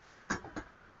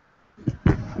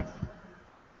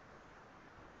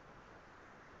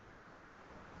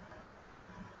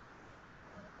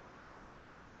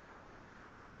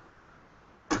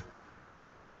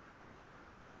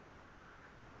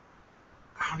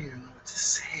 I don't even know what to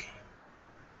say.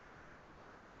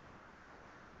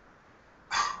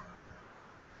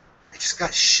 I just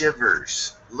got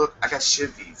shivers. Look, I got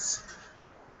shivies.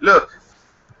 Look.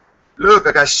 Look,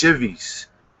 I got shivies.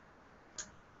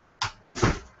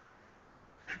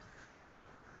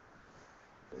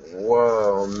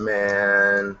 Whoa,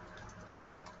 man.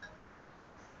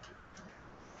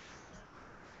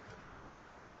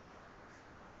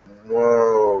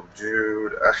 Whoa,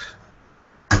 dude.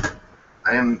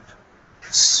 I am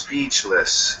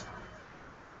speechless.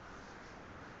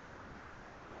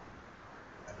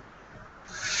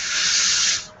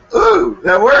 Ooh,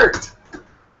 that worked.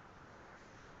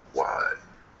 What?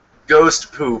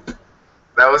 Ghost poop.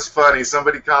 That was funny.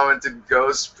 Somebody commented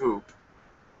ghost poop.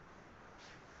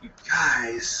 You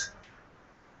guys,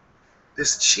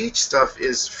 this CHEECH stuff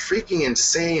is freaking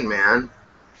insane, man.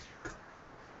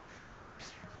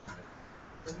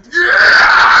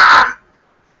 Yeah!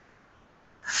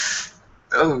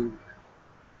 Oh.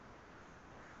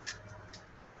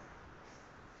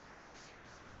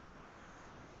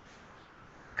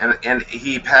 And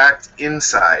he packed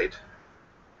inside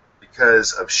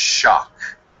because of shock.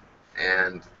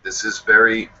 And this is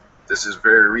very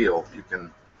real. You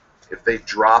can, if they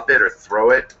drop it or throw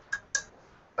it,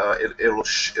 it'll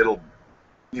shock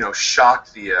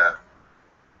the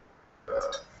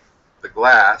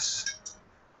glass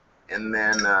and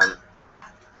then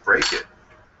break it.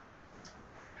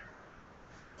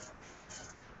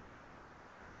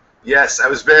 Yes, I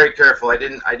was very careful. I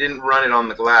didn't run it on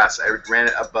the glass. I ran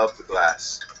it above the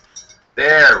glass.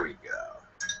 There we go.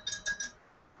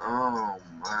 Oh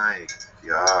my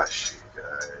gosh, you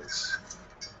guys.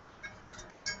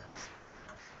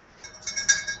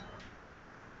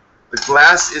 The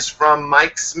glass is from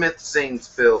Mike Smith,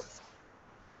 Zanesville.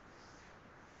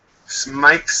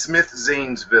 Mike Smith,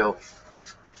 Zanesville.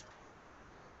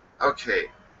 Okay,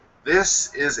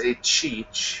 this is a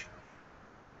CHEECH.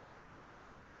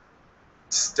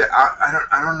 I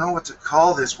don't know what to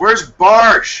call this. Where's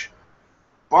Barsh?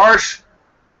 Barsh,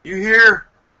 you here?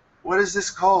 What is this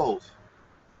called?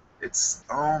 It's,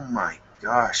 oh my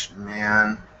gosh,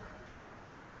 man.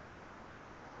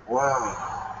 Whoa.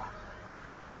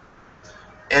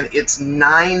 And it's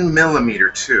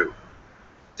 9mm too.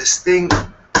 This thing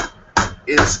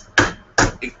is a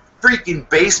freaking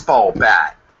baseball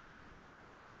bat.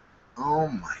 Oh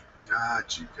my God,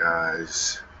 you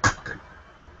guys.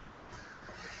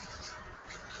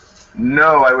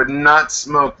 No, I would not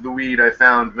smoke the weed I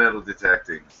found metal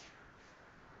detecting.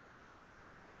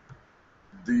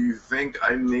 Do you think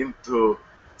I need to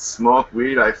smoke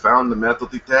weed I found the metal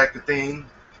detecting?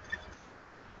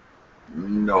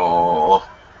 No.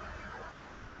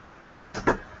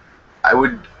 I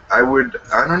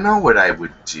don't know what I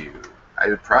would do. I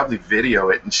would probably video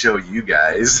it and show you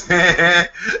guys. Look what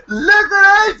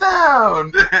I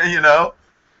found! You know?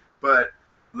 But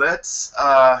let's,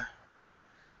 oh,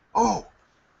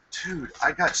 dude,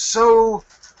 I got so,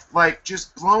 like,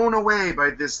 just blown away by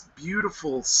this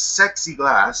beautiful, sexy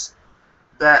glass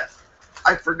that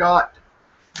I forgot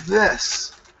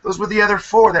this. Those were the other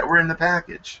 4 that were in the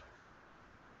package.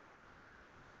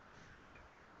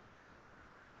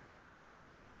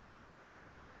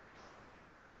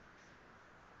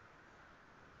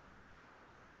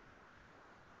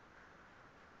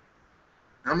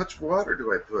 How much water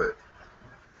do I put?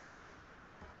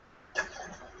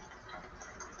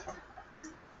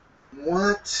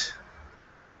 What?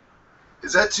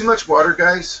 Is that too much water,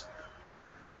 guys?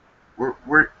 Do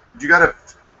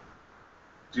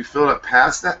you fill it up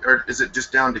past that, or is it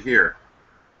just down to here?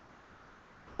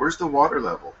 Where's the water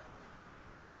level?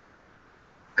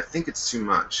 I think it's too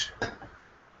much.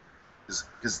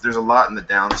 Because there's a lot in the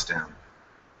downstem.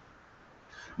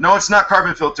 No, it's not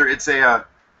carbon filter. It's a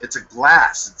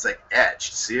glass. It's like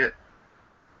etched. See it?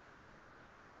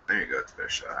 There you go. It's a better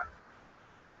shot.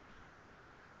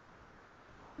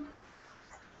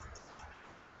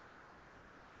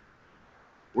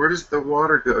 Where does the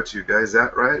water go to, guys? Is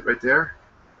that right? Right there?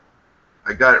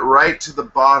 I got it right to the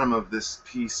bottom of this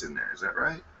piece in there. Is that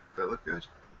right? Does that look good?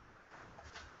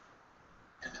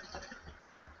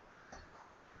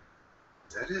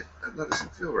 Is that it? That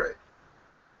doesn't feel right.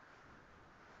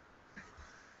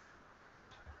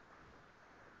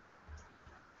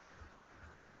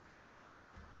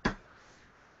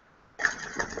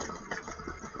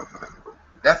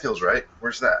 That feels right.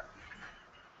 Where's that?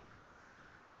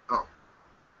 Oh.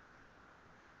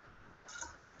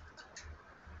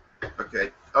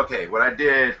 Okay. Okay, what I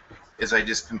did is I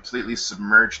just completely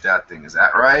submerged that thing. Is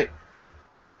that right?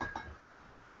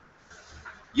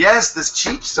 Yes, this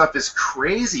CHEECH stuff is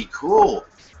crazy cool.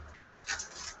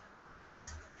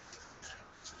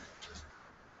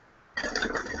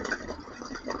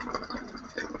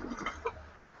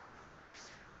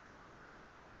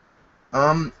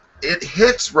 It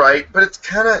hits right, but it's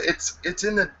kind of, it's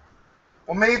in the,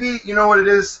 well, maybe, you know what it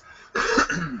is?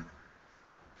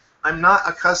 I'm not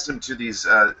accustomed to these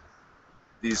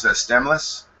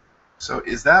stemless, so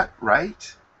is that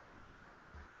right?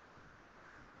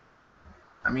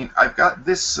 I mean, I've got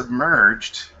this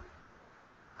submerged.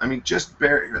 I mean, just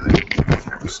barely. Here, let me get the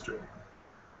camera straight.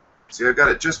 See, I've got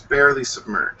it just barely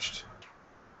submerged.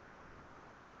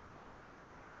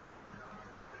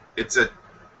 It's a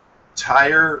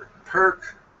tire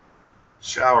perk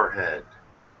shower head.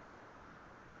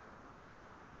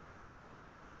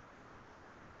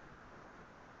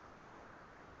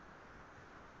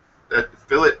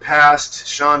 Fill it past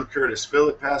Sean Curtis. Fill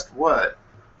it past what?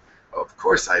 Of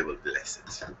course I will bless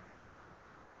it.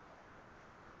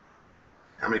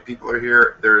 How many people are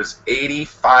here? There's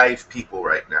 85 people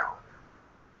right now.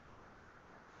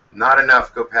 Not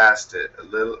enough. Go past it. A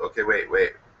little. Okay, wait.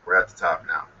 We're at the top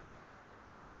now.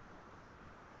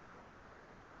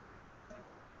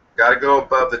 Got to go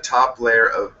above the top layer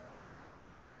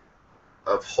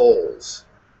of holes.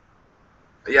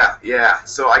 Yeah.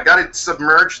 So I got to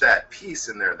submerge that piece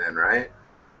in there then, right?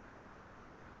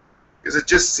 Because it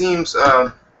just seems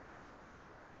too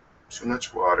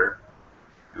much water.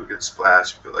 You'll get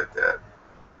splashed if you like that.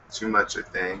 Too much, I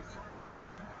think.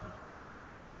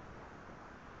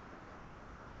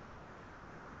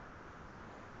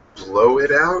 Blow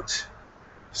it out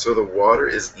so the water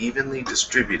is evenly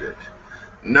distributed.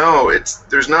 No,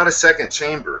 there's not a second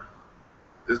chamber.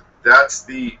 That's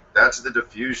the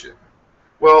diffusion.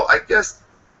 Well, I guess,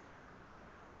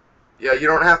 yeah, you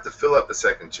don't have to fill up the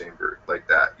second chamber like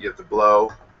that. You have to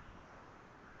blow.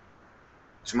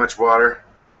 Too much water.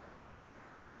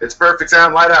 It's perfect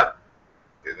sound. Light up.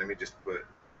 Okay, let me just put it.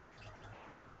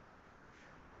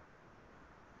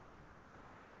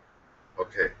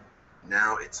 Okay,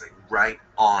 now it's like right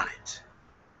on it.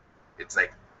 It's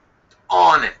like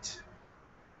on it.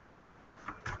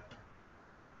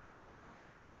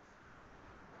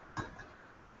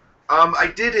 I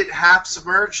did it half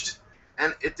submerged,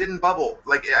 and it didn't bubble.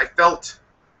 Like I felt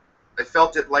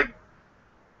it like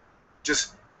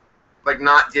just like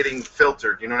not getting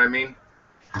filtered. You know what I mean?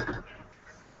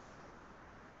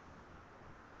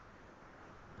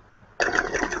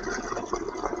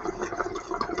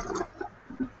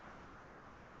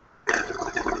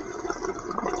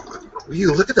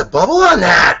 You look at the bubble on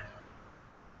that.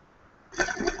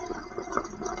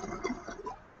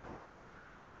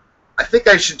 I think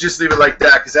I should just leave it like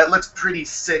that because that looks pretty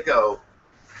sicko.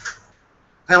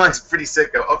 That looks pretty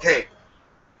sicko. Okay.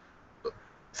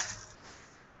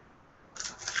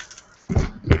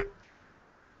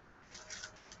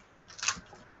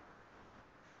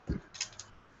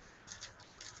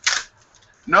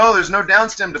 No, there's no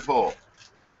downstem to pull.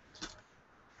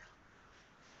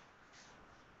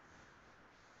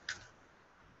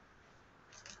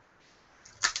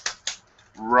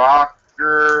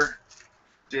 Rocker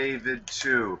David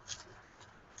 2.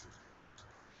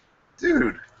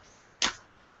 Dude,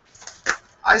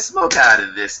 I smoke out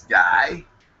of this guy.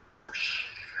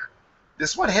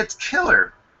 This one hits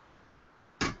killer.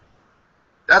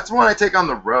 That's one I take on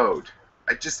the road.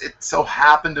 It so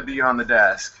happened to be on the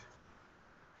desk.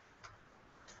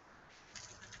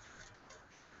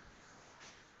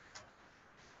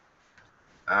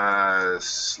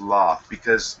 Sloth,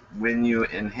 because when you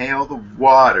inhale the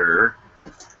water,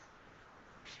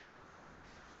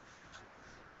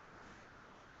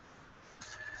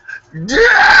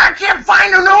 I can't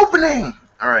find an opening.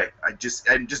 All right, I'm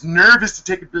just nervous to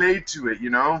take a blade to it,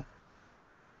 you know.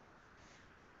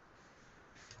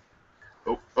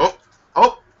 Oh!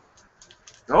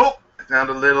 I found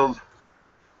a little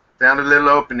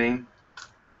opening.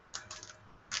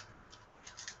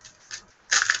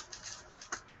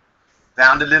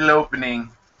 Found a little opening.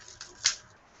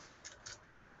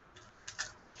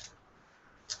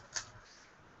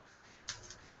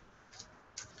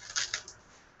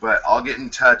 But I'll get in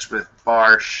touch with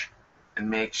Barsh and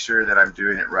make sure that I'm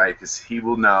doing it right because he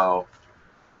will know.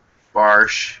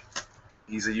 Barsh,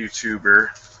 he's a YouTuber,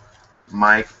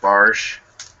 Mike Barsh,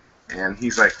 and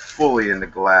he's like fully into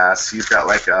glass. He's got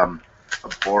like a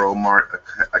Boromart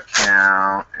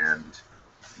account, and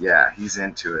yeah, he's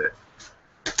into it.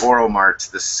 Boromart's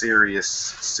the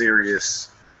serious.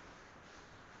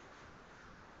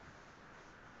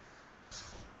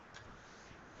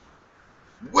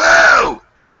 Whoa!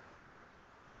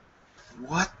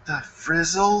 What the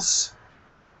frizzles?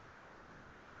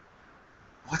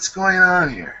 What's going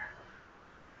on here?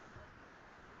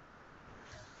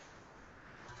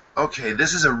 Okay,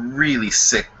 this is a really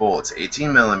sick bowl. It's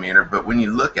 18 millimeter, but when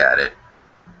you look at it,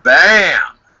 bam!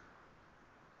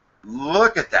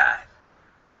 Look at that.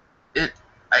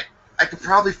 I could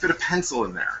probably fit a pencil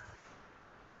in there.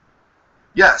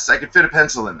 Yes, I could fit a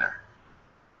pencil in there.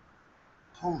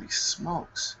 Holy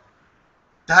smokes.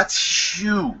 That's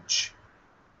huge.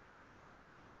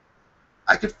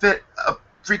 I could fit a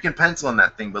freaking pencil in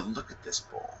that thing, but look at this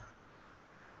bowl.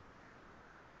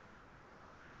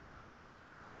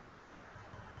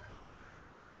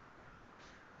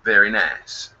 Very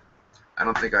nice. I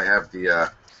don't think I have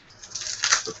the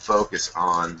focus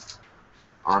on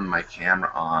my camera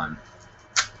on.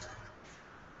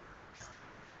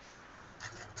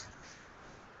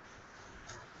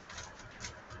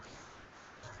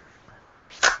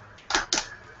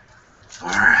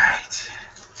 Alright.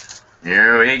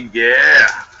 Here we go.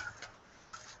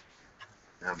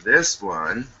 Now this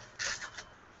one.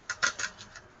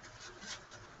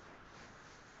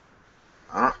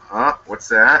 What's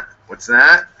that? What's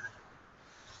that?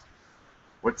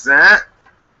 What's that?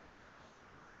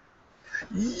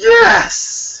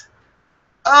 Yes!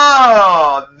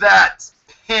 Oh, that's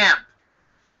pimp.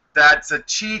 That's a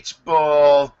CHEECH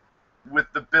bowl with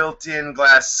the built-in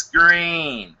glass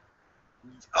screen.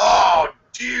 Oh,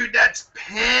 dude, that's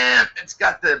pimp. It's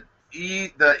got the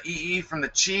EE from the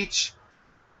CHEECH.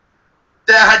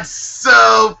 That's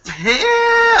so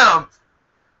pimp.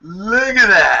 Look at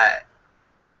that.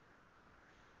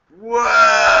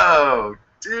 Whoa,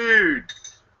 dude.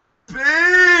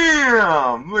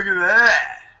 Bam! Look at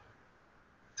that.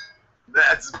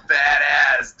 That's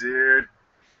badass, dude.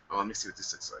 Oh, let me see what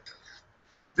this looks like.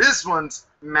 This one's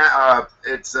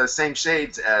it's same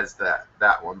shades as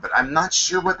that one, but I'm not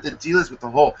sure what the deal is with the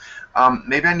hole.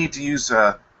 Maybe I need to use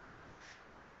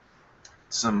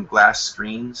some glass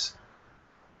screens.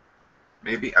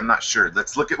 Maybe, I'm not sure.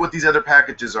 Let's look at what these other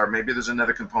packages are. Maybe there's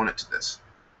another component to this.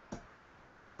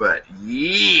 But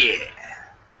yeah,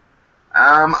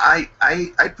 I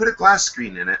put a glass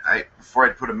screen in it. Before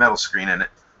I'd put a metal screen in it.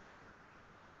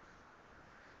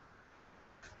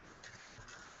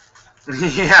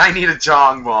 Yeah, I need a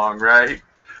chong bong, right?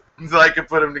 So I can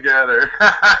put them together.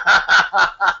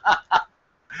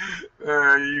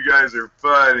 You guys are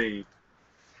funny.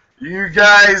 You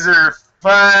guys are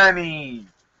funny.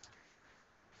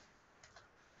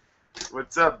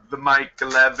 What's up, the Mike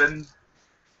 11?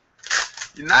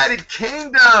 United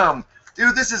Kingdom.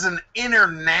 Dude, this is an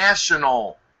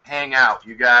international hangout,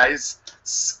 you guys.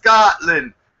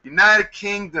 Scotland, United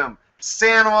Kingdom,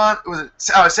 San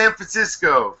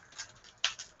Francisco.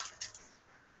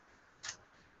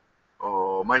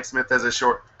 Oh, Mike Smith has a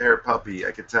short hair puppy,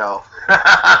 I could tell.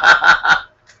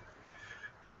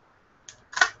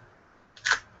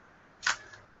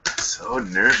 So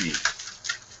nervy.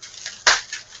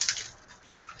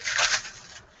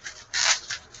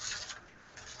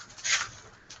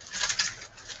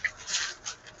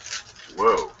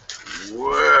 Whoa.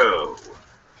 Whoa.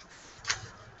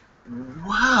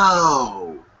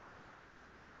 Whoa.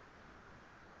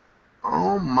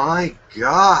 Oh my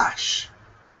gosh.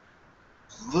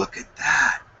 Look at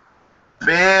that.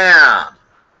 Bam.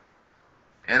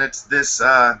 And it's this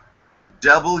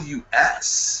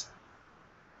WS.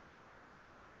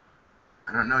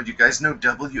 I don't know. You guys know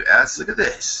WS? Look at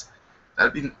this.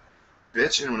 That'd be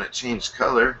bitching when it changed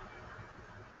color.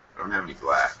 I don't have any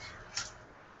black.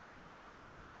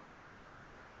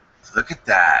 Look at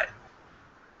that.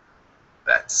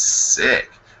 That's sick.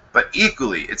 But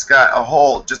equally, it's got a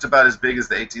hole just about as big as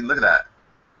the 18. Look at that.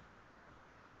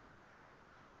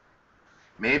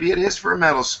 Maybe it is for a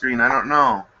metal screen. I don't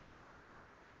know.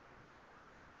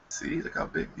 See? Look how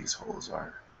big these holes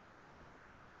are.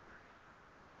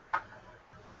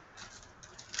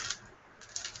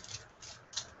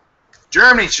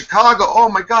 Germany, Chicago. Oh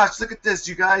my gosh, look at this,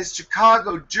 you guys.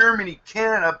 Chicago, Germany,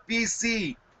 Canada,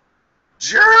 BC.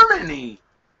 Germany.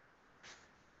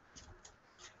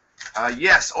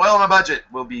 Yes, oil on a budget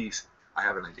will be. I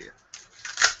have an idea.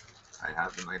 I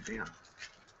have an idea.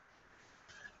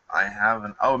 I have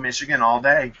an. Oh, Michigan all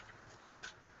day.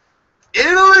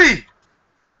 Italy.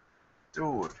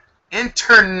 Dude.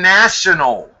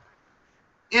 International.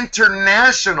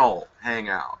 International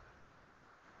hangout.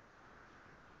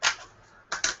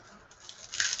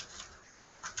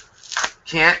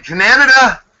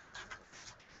 Canada.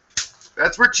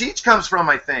 That's where CHEECH comes from,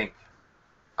 I think.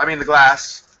 I mean, the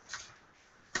glass.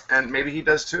 And maybe he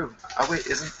does too. Oh, wait,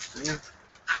 isn't he? I'm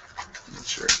not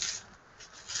sure.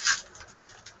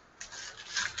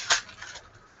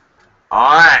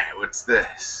 Alright, what's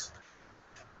this?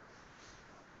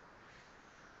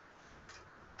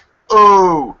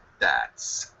 Oh,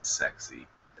 that's sexy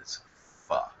as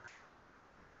fuck.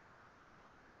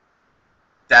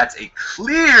 That's a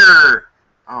clear.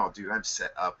 Oh, dude, I'm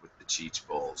set up with the CHEECH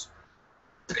bowls.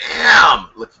 Bam!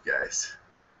 Look, you guys.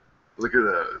 Look at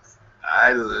those.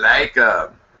 I like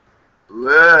them.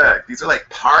 Look, these are like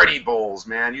party bowls,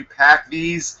 man. You pack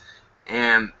these,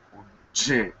 and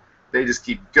they just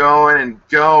keep going and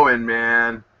going,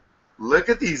 man. Look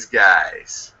at these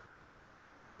guys.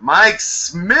 Mike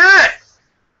Smith.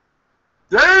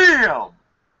 Damn.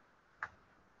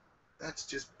 That's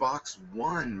just box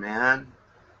one, man.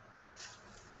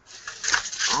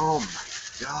 Oh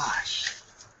my gosh.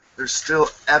 There's still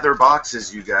other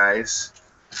boxes, you guys.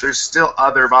 There's still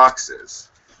other boxes.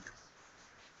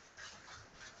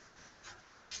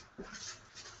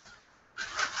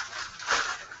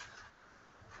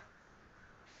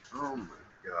 Oh my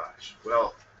gosh.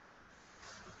 Well,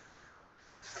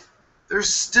 there's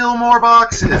still more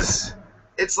boxes.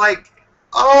 It's like,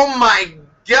 oh my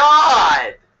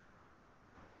god.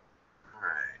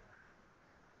 Alright.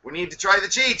 We need to try the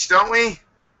CHEECH, don't we?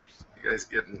 You guys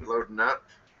getting loading up?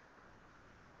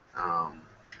 I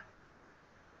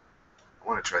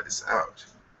want to try this out.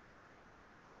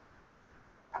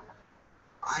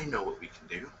 I know what we can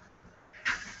do.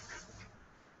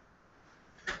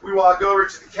 We walk over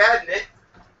to the cabinet.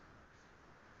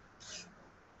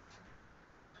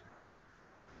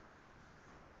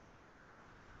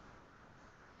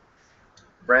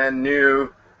 Brand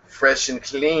new, fresh and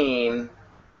clean.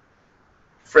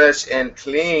 Fresh and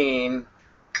clean.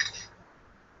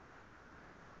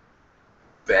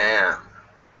 Bam.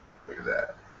 Look at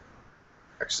that.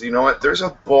 Actually, you know what? There's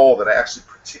a bowl that I actually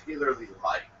particularly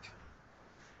like.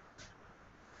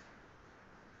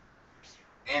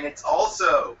 And it's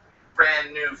also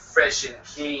brand new, fresh and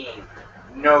clean.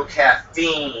 No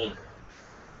caffeine.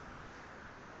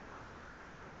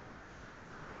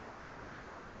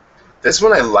 This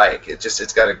one I like.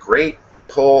 It's got a great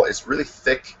pull. It's really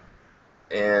thick.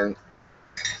 And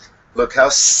look how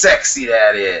sexy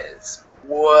that is.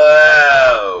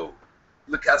 Whoa.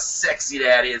 Look how sexy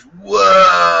that is.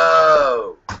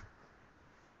 Whoa.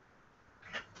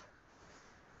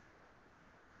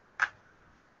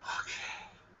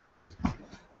 Okay.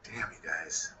 Damn you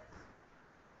guys.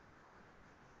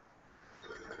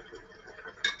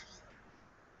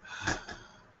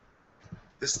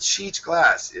 This CHEECH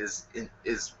glass is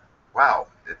wow.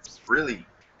 It's really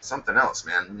something else,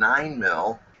 man. 9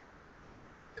 mil.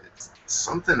 It's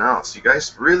something else. You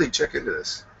guys really check into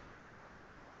this.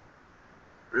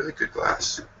 Really good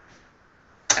glass.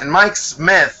 And Mike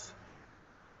Smith,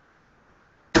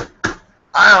 I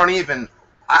don't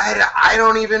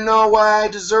even know why I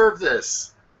deserve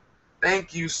this.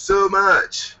 Thank you so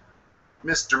much,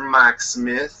 Mr. Mike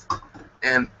Smith.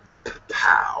 And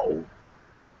pow.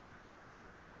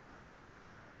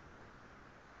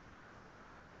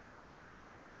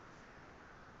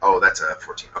 Oh, that's a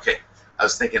 14. Okay. I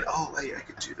was thinking, oh, I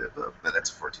could do that, but that's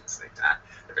a 14 snake.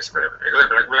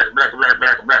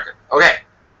 Okay.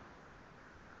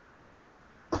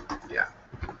 Yeah.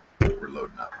 We're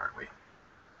loading up, aren't we?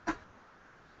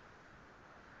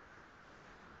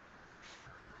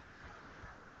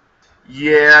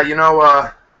 Yeah, you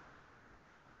know,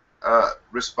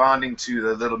 responding to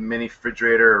the little mini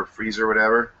refrigerator or freezer or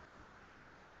whatever.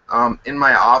 In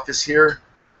my office here,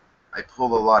 I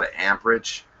pull a lot of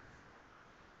amperage.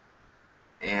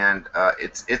 And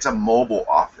it's a mobile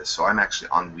office, so I'm actually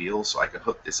on wheels, so I can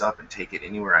hook this up and take it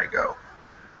anywhere I go.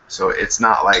 So it's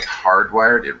not like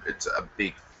hardwired. It's a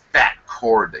big fat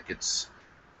cord that gets.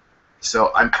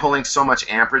 So I'm pulling so much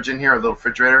amperage in here, a little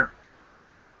refrigerator.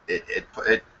 It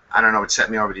I don't know. It set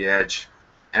me over the edge,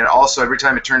 and it also every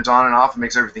time it turns on and off, it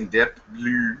makes everything dip.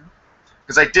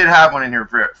 Because I did have one in here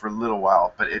for a little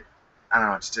while, but I don't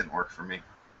know. It just didn't work for me.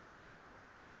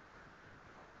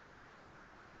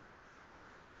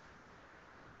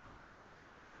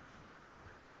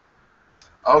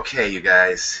 Okay, you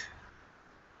guys.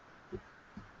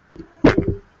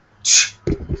 I'm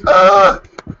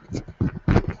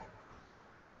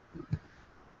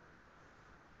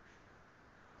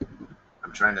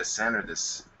trying to center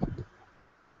this.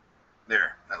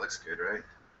 There, that looks good, right?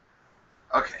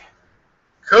 Okay,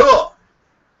 cool.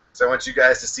 So I want you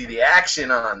guys to see the action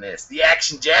on this. The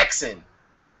action Jackson.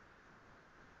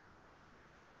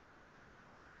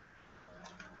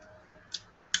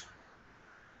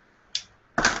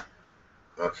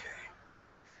 Okay.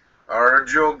 Are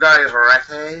you guys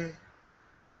ready?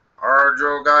 Are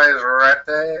you guys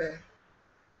ready?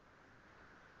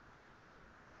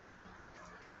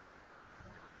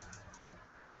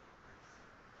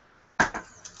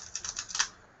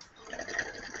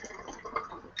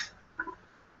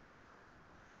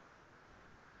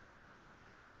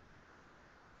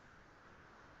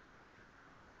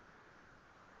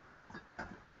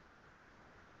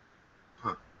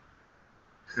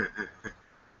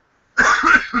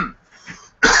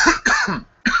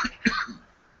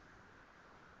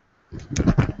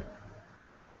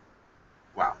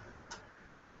 Wow.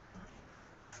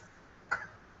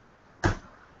 I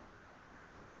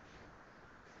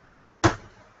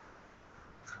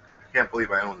can't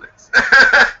believe I own this.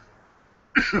 I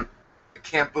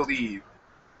can't believe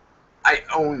I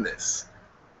own this.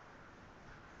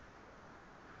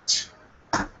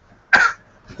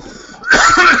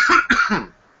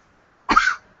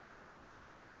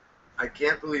 I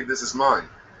can't believe this is mine.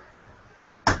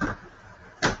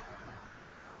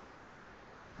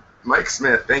 Mike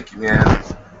Smith, thank you, man.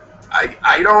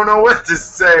 I don't know what to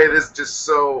say. This is just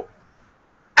so...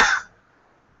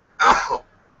 Oh,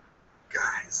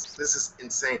 guys, this is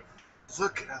insane.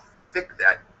 Look at how thick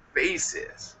that base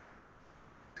is.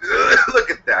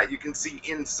 Look at that. You can see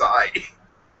inside.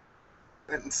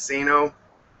 That Insano.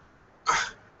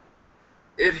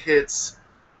 It hits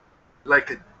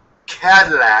like a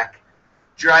Cadillac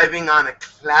driving on a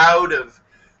cloud of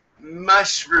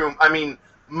marshmallow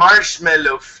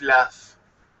fluff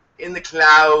in the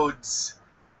clouds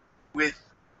with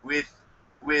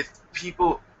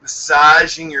people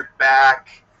massaging your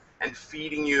back and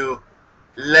feeding you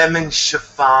lemon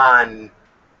chiffon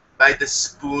by the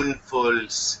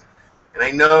spoonfuls. And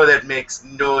I know that makes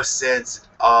no sense at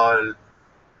all,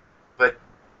 but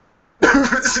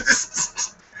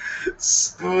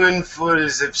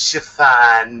spoonfuls of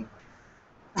chiffon.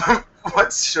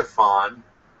 What's chiffon?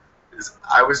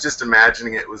 I was just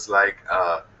imagining it was like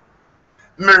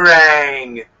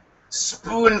meringue.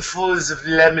 Spoonfuls of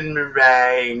lemon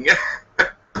meringue.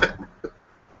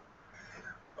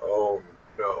 Oh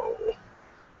no.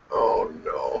 Oh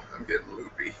no. I'm getting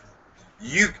loopy.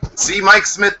 You see, Mike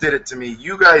Smith did it to me.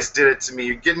 You guys did it to me.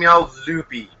 You're getting me all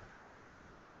loopy.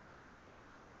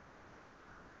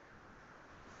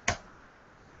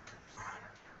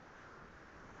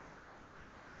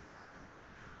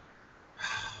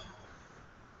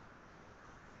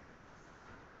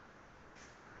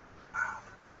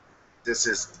 This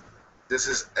is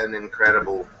an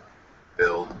incredible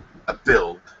build.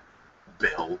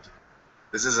 Build.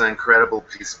 This is an incredible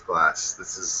piece of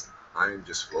glass. I'm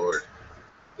just floored.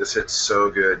 This hits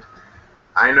so good.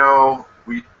 I know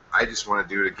I just want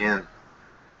to do it again.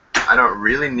 I don't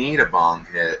really need a bong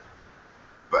hit,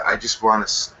 but I just want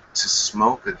to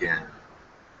smoke again.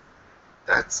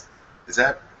 Is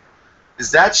that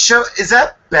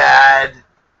bad?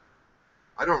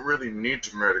 I don't really need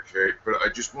to medicate, but I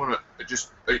just want to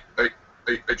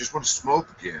smoke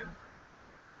again.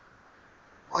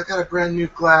 Well, I got a brand new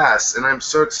glass, and I'm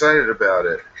so excited about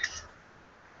it.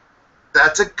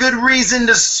 That's a good reason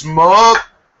to smoke.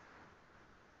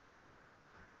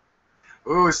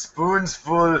 Ooh, spoons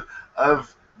full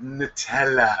of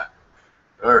Nutella,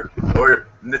 or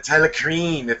Nutella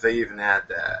cream if they even had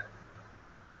that.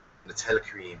 Nutella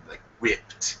cream, like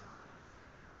whipped.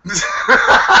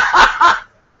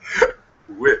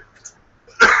 Whipped.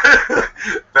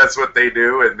 That's what they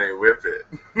do, and they whip it.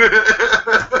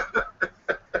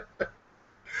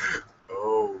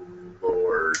 Oh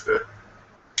Lord.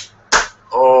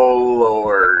 Oh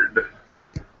Lord.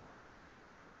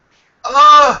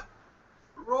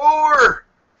 Roar!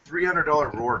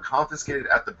 $300 roar confiscated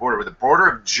at the border. With the border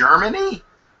of Germany?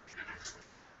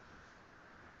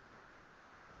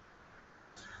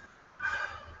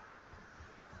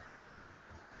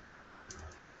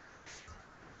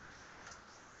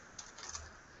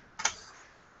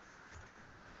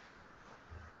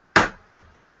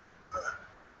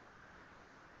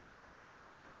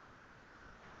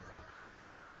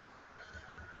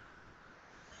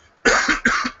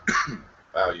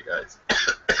 Wow, you guys.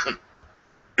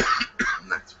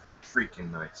 That's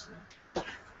freaking nice, man.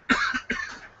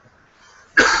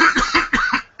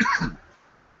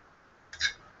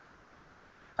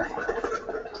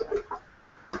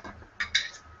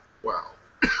 Wow.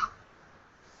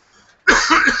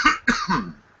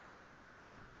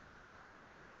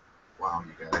 Wow,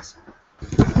 you guys.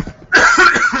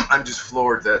 I'm just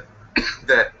floored that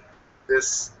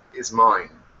this is mine.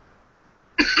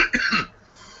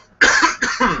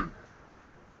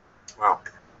 Wow.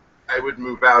 I would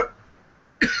move out.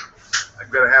 I'm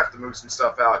going to have to move some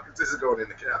stuff out because this is going in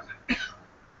the cabinet.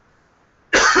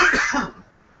 I'm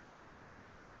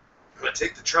going to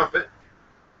take the trumpet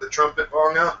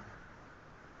bong out,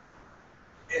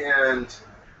 and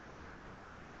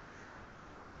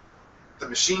the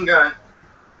machine gun,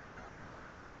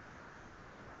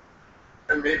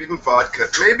 and maybe some vodka.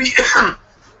 Maybe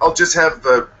I'll just have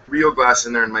the real glass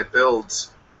in there in my builds.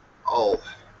 I'll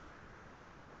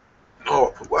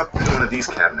put one of these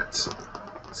cabinets.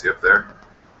 See up there?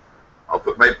 I'll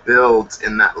put my builds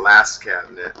in that last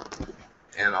cabinet,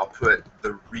 and I'll put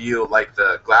the real, like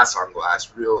the glass on glass,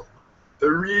 the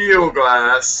real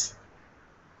glass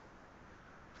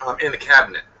in the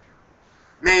cabinet.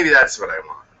 Maybe that's what I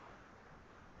want.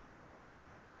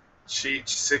 CHEECH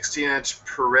 16-inch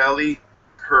Pirelli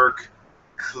Perk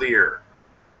Clear.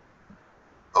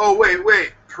 Oh,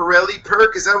 wait. Pirelli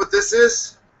Perk? Is that what this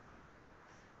is?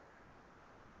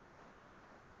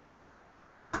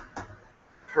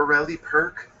 Pirelli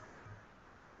Perk?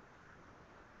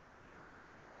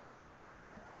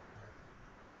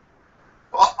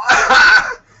 Oh,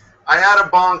 I had a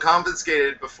bong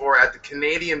confiscated before at the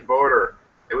Canadian border.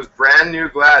 It was brand new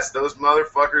glass. Those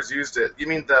motherfuckers used it. You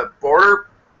mean the border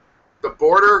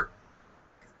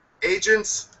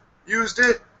agents used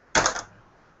it?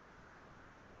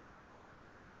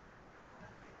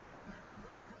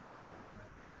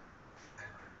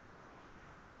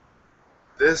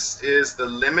 This is the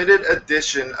limited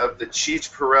edition of the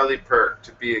CHEECH Pirelli perk,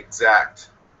 to be exact.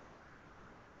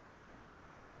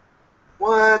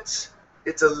 What?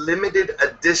 It's a limited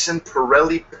edition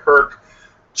Pirelli perk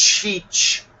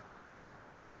CHEECH.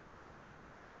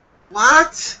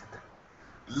 What?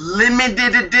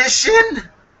 Limited edition?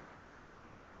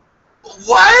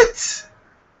 What?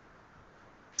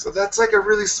 So that's like a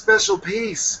really special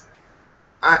piece.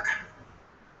 What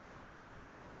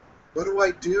do I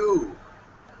do?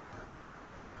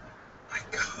 My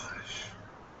gosh.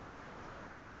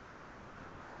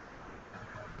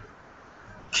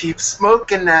 Keep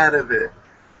smoking out of it.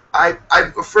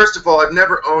 First of all, I've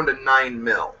never owned a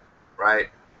 9mm, right?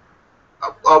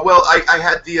 Well, I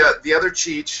had the other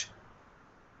CHEECH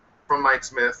from Mike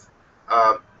Smith.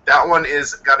 That one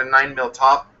is got a 9mm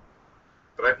top,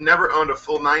 but I've never owned a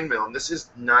full 9mm, and this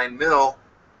is 9mm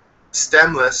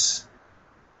stemless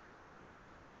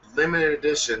limited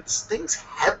edition. This thing's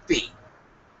heavy.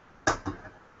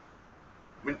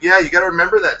 Yeah, you got to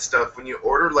remember that stuff when you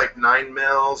order like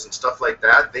 9mm and stuff like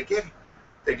that. They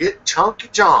get chunky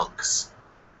chunks.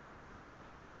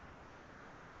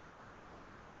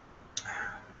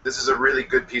 This is a really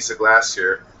good piece of glass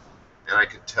here, and I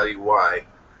can tell you why.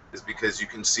 Is because you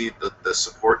can see the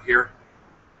support here,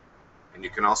 and you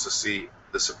can also see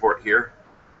the support here.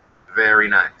 Very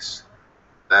nice.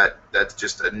 That's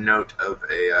just a note of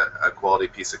a quality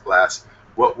piece of glass.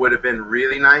 What would have been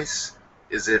really nice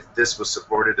is if this was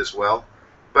supported as well,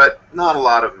 but not a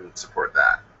lot of them support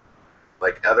that.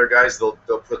 Like other guys, they'll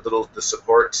put the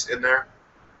supports in there,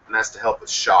 and that's to help with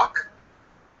shock.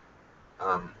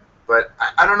 But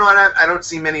I don't know. I don't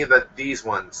see many of these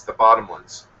ones, the bottom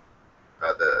ones,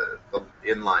 the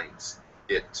inlines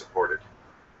get supported.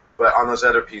 But on those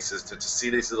other pieces, to see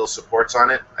these little supports on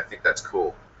it, I think that's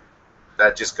cool.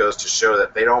 That just goes to show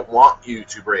that they don't want you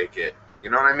to break it.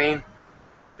 You know what I mean?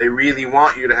 They really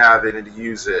want you to have it and to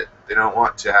use it. They don't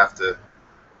want to have to,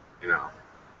 you know.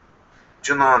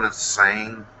 Do you know what I'm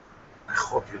saying? I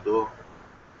hope you do.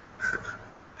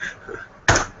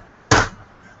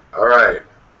 All right.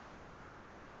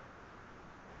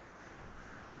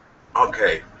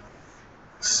 Okay.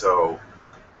 So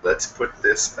let's put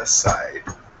this aside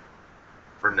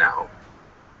for now.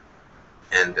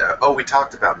 And, oh, we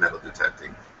talked about metal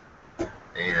detecting.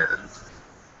 And,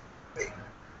 wait.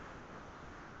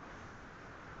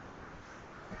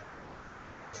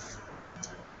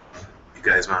 You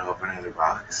guys want to open another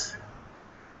box?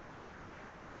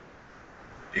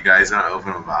 You guys want to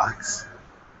open a box?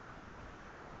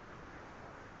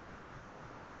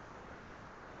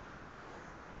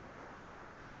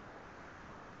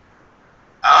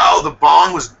 Oh, the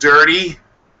bong was dirty.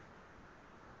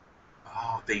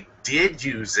 Oh, they did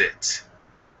use it.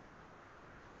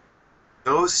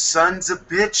 Those sons of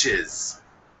bitches.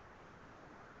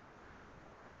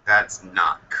 That's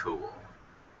not cool.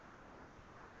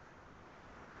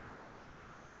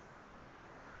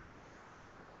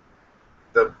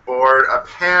 The board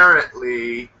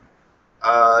apparently,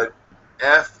 FMGNR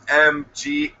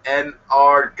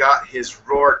got his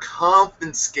roar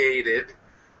confiscated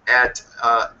at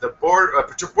the border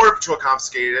patrol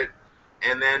confiscated it,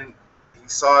 and then he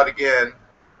saw it again.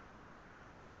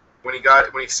 When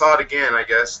he saw it again, I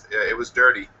guess it was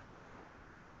dirty.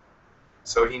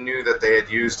 So he knew that they had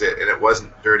used it, and it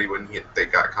wasn't dirty when they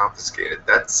got confiscated.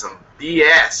 That's some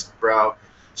BS, bro.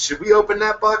 Should we open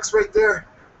that box right there?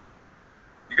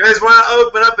 You guys want to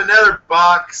open up another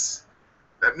box?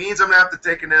 That means I'm gonna have to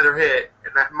take another hit,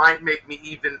 and that might make me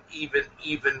even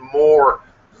more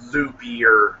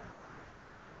loopier.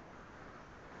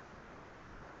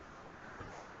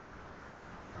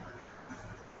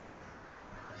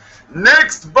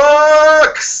 Next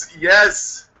box!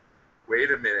 Yes!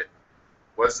 Wait a minute.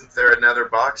 Wasn't there another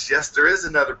box? Yes, there is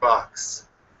another box.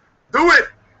 Do it!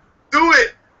 Do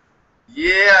it!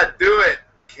 Yeah, do it!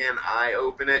 Can I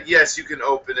open it? Yes, you can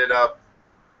open it up.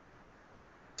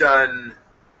 Done.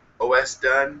 OS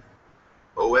done?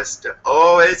 OS done.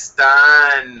 Oh, it's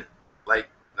done! Like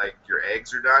your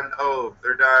eggs are done? Oh,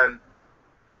 they're done.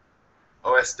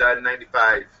 OS done,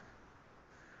 95.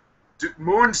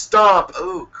 Moon Stomp.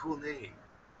 Oh, cool name.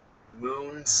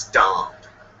 Moon Stomp.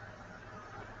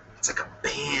 It's like a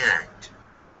band.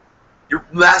 Your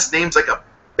last name's like a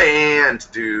band,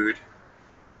 dude.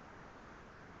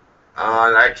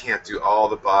 I can't do all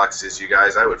the boxes, you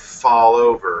guys. I would fall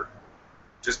over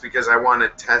just because I want to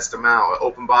test them out.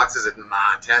 Open boxes and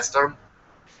not test them.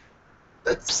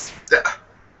 That's that.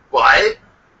 What?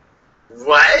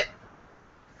 What?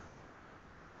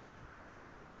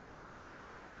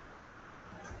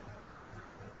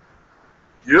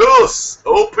 Yes,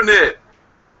 open it.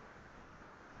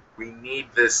 We need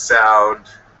this sound.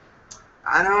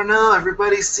 I don't know.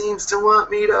 Everybody seems to want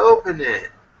me to open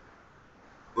it.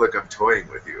 Look, I'm toying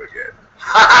with you again.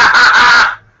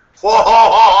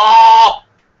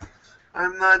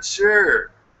 I'm not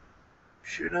sure.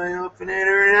 Should I open it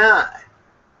or not?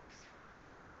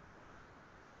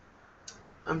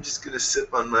 I'm just gonna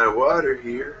sip on my water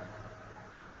here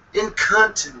and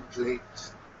contemplate.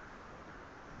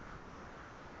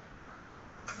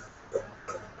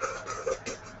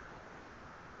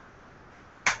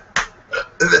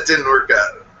 That didn't work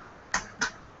out.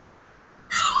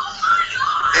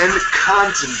 And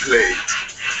contemplate.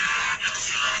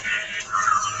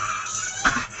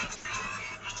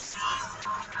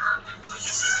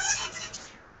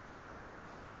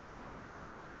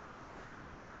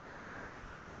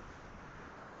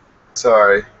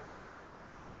 Sorry.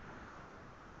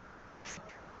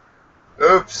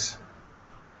 Oops.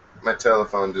 My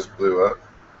telephone just blew up.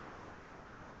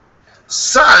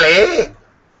 Sully!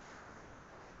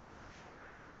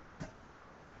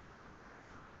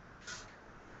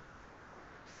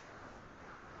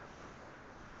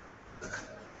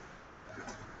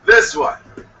 This one.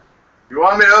 You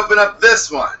want me to open up this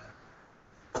one?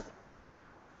 Are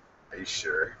you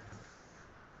sure?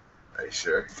 Are you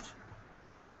sure?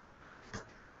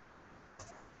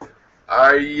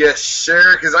 Are you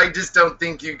sure? Because I just don't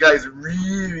think you guys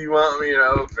really want me to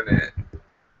open it.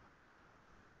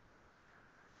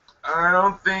 I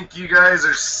don't think you guys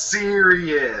are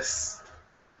serious.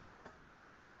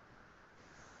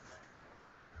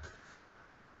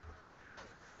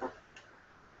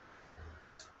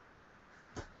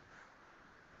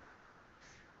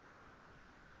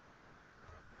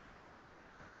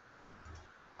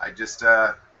 I just,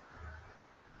 I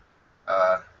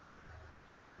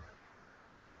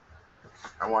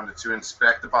wanted to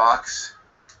inspect the box,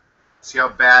 see how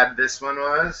bad this one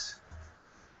was,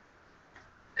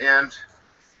 and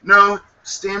no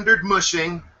standard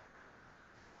mushing,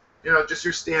 you know, just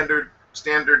your standard,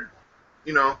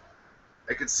 you know,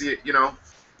 I could see it, you know,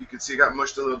 you could see it got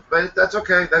mushed a little, but that's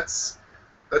okay, that's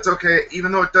okay,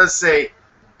 even though it does say,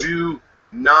 do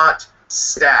not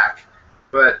stack,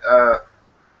 but,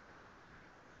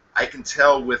 I can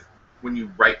tell with, when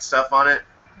you write stuff on it,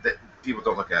 that people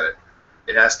don't look at it.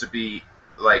 It has to be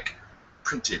like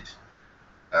printed,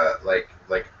 like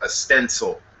a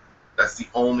stencil. That's the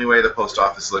only way the post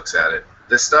office looks at it.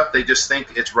 This stuff, they just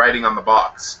think it's writing on the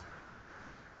box.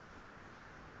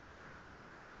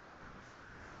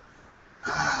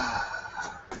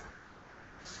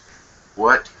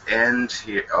 What end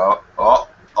here? Oh.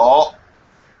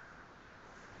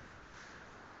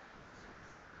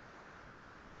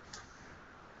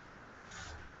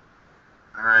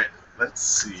 All right, let's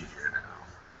see here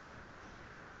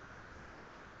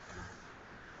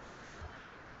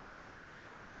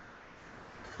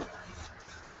now.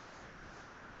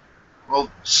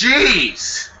 Well,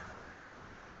 jeez!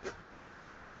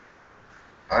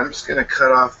 I'm just gonna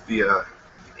cut off the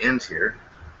end here.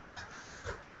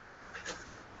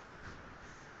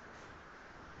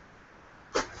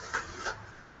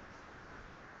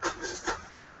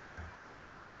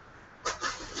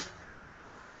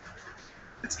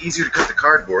 It's easier to cut the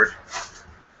cardboard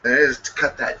than it is to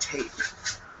cut that tape,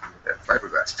 that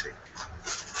fiberglass tape.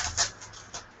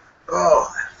 Oh,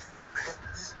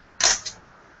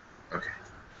 okay.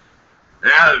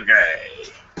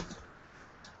 Okay.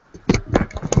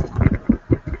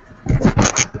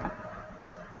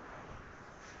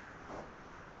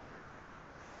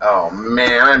 Oh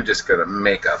man, I'm just gonna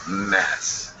make a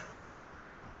mess.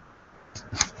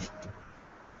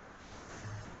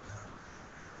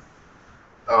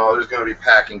 Oh, there's gonna be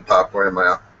packing popcorn in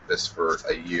my office for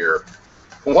a year.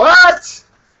 What?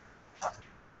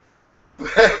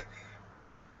 Look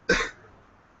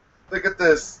at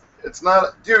this. It's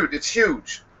not, dude, it's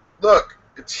huge. Look,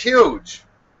 it's huge.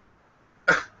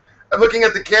 I'm looking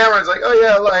at the camera, it's like, oh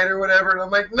yeah, light or whatever, and I'm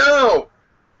like, no,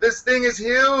 this thing is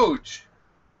huge.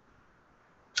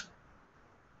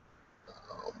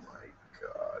 Oh my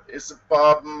god, it's a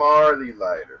Bob Marley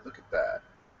lighter. Look at that.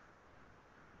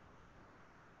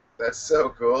 That's so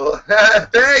cool.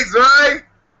 Thanks, Mike.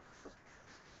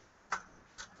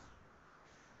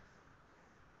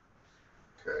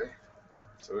 Okay,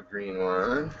 so a green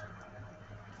one.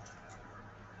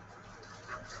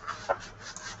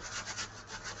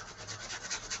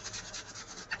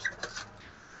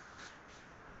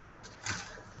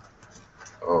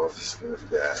 Oh, this is gonna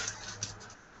be bad.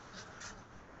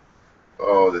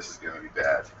 Oh, this is gonna be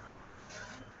bad.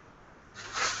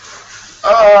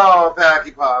 Oh,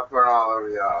 packy popcorn all over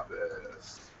the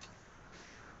office.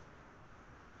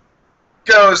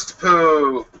 Ghost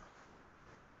poo.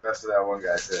 That's what that one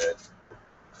guy said.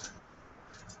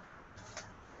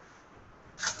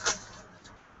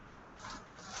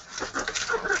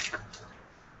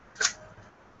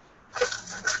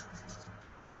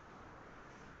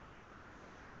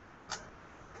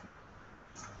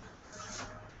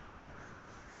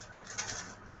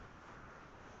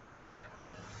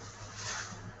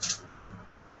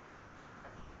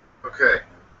 Okay.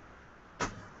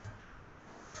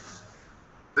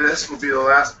 This will be the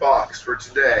last box for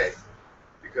today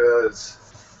because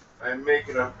I'm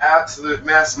making an absolute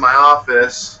mess in my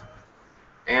office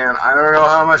and I don't know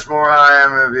how much more I am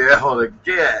going to be able to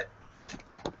get.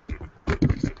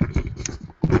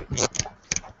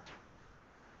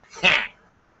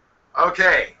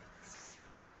 Okay.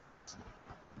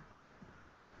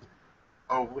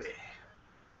 Oh, wait.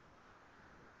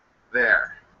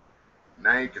 There.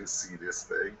 Now you can see this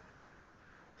thing.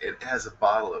 It has a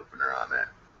bottle opener on it.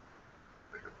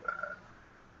 Look at that.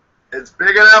 It's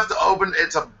big enough to open.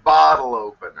 It's a bottle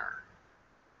opener.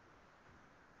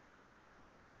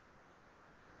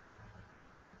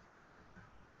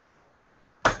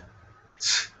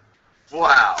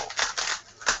 Wow.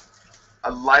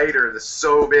 A lighter that's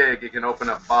so big it can open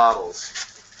up bottles.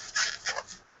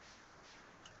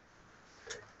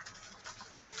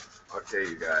 Okay,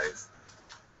 you guys.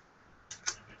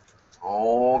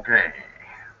 Okay.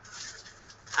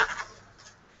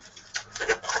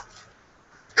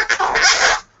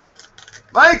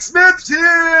 Mike Smith's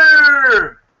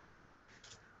here!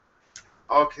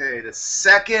 Okay, the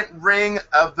second ring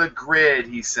of the grid,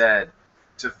 he said.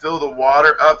 To fill the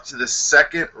water up to the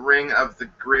second ring of the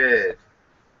grid.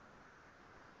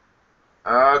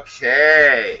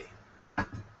 Okay.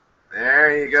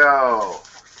 There you go.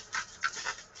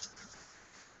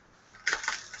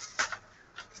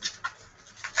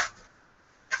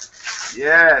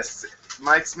 Yes,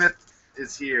 Mike Smith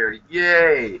is here.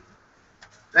 Yay.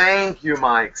 Thank you,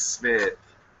 Mike Smith.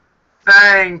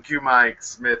 Thank you, Mike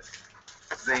Smith.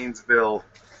 Zanesville.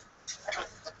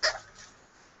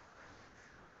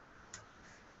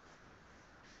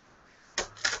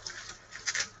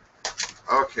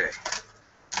 Okay.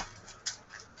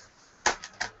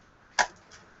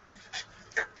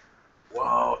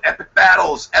 Whoa, epic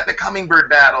battles, epic hummingbird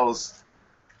battles.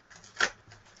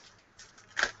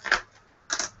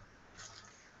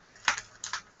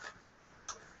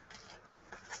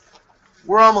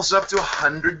 We're almost up to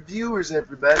 100 viewers,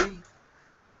 everybody.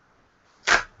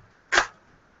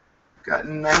 Got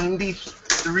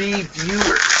 93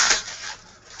 viewers.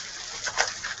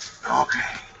 Okay.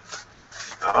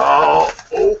 Oh.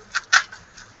 You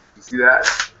see that?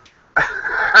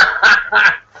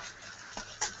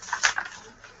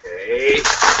 Okay.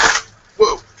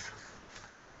 Whoa.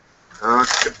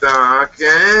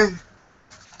 Okay.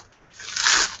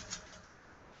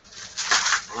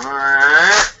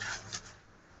 Alright.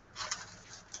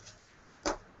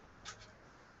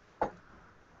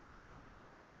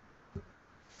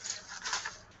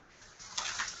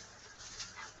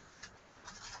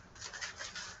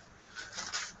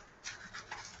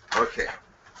 Okay.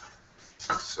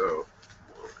 So.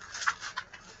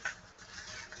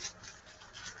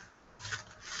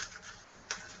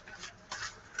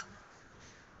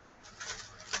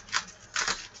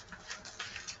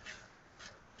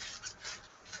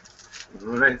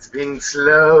 It's being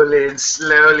slowly and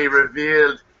slowly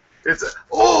revealed. It's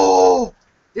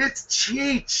it's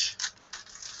CHEECH.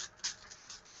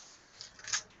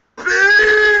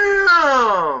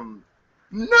 Bam!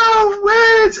 No way!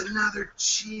 It's another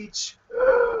CHEECH.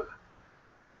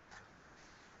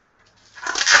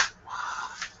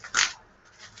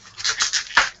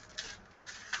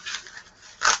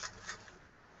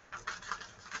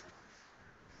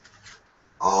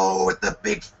 Oh, with the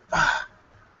big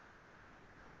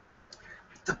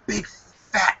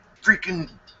fat freaking.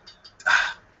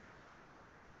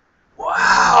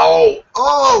 Wow!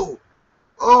 Oh,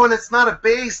 and it's not a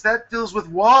base that fills with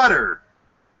water.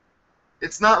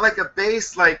 It's not like a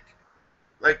base like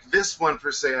this one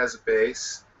per se has a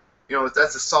base. You know,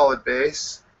 that's a solid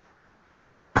base.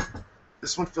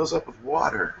 This one fills up with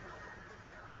water.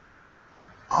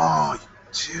 Oh,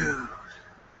 dude.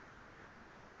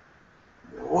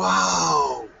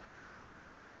 Whoa.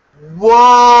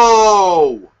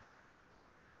 Whoa.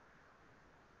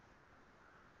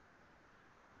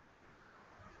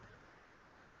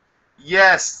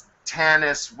 Yes,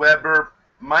 Tanis Weber.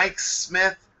 Mike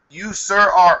Smith You, sir,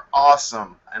 are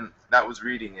awesome. And that was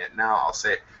reading it. Now I'll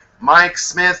say it. Mike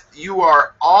Smith, you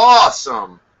are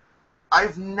awesome.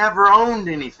 I've never owned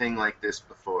anything like this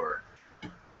before.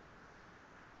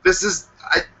 This is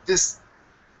this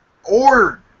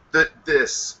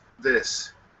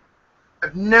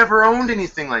I've never owned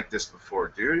anything like this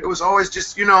before, dude. It was always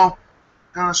just, you know,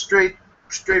 kind of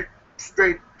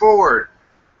straightforward.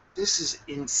 This is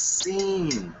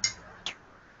insane.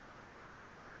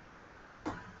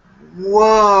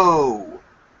 Whoa.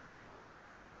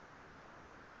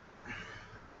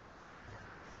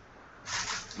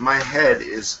 My head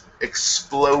is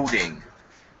exploding.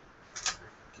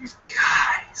 You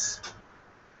guys.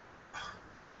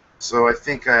 So I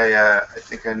think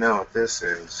I know what this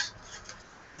is.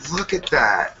 Look at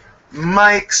that.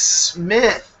 Mike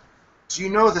Smith. Do you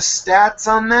know the stats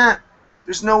on that?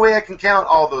 There's no way I can count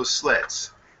all those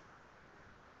slits.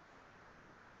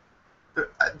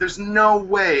 There's no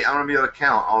way I'm going to be able to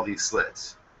count all these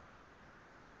slits.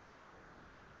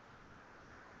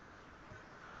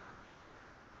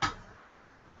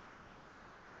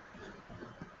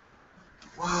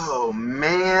 Whoa,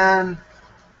 man.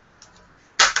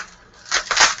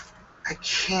 I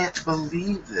can't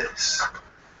believe this.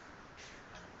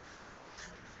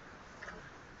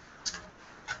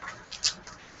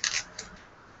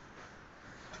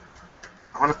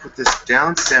 I want to put this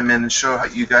down stem in and show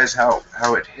you guys how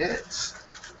it hits.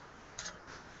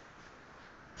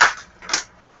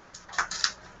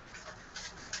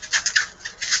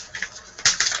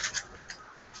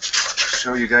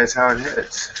 Show you guys how it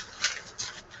hits.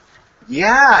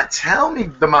 Yeah, tell me,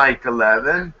 the Mike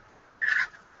 11.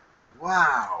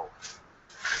 Wow.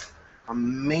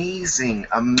 Amazing,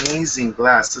 amazing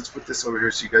glass. Let's put this over here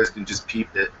so you guys can just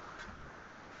peep it.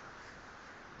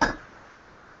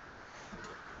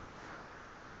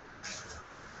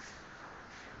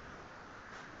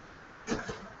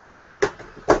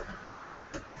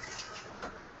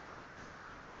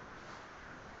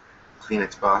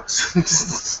 Kleenex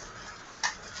box.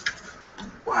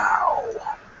 Wow.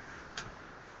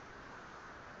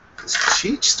 This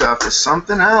CHEECH stuff is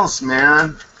something else,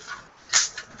 man.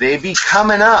 They be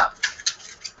coming up.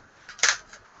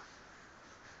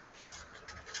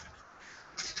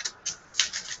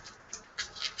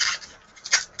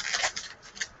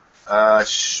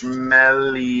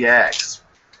 Schmelly X.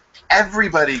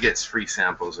 Everybody gets free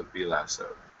samples of Lasso.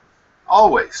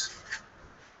 Always.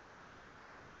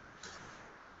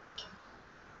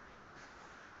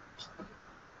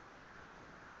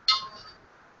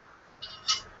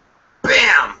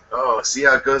 Bam! Oh, see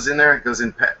how it goes in there? It goes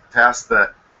in past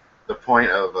the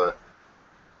point of a...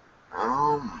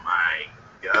 Oh my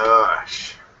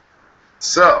gosh.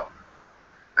 So,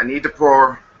 I need to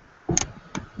pour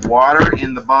water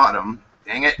in the bottom.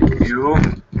 Dang it, you.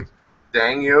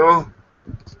 Dang you.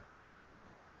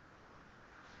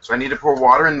 So I need to pour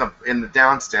water in the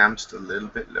down stem, just a little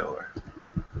bit lower.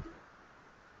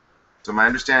 So my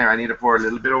understanding, I need to pour a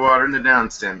little bit of water in the down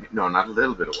stem. No, not a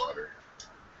little bit of water.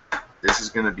 This is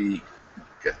going to be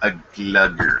a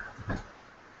glugger.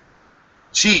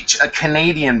 CHEECH, a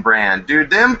Canadian brand. Dude,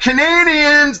 them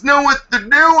Canadians know what they're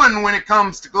doing when it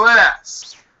comes to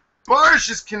glass. Barsh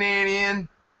is Canadian.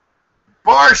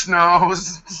 Barsh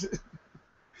knows.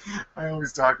 I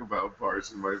always talk about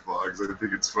Barsh in my vlogs. I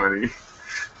think it's funny.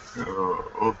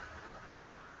 Oh.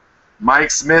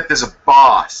 Mike Smith is a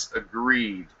boss.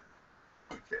 Agreed.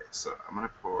 Okay, so I'm going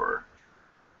to pour...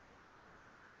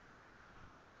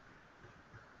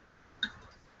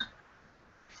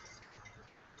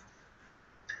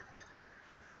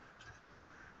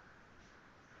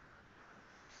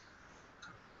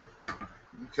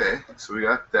 Okay, so we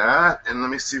got that, and let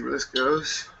me see where this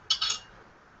goes.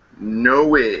 No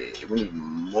way. We need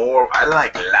more. I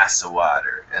like lots of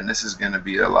water, and this is going to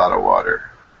be a lot of water.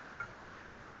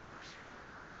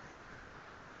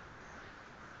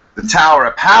 The Tower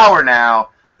of Power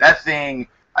now, that thing,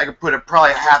 I could put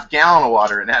probably a half gallon of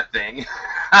water in that thing.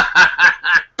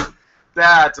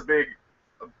 That's a big,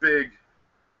 okay,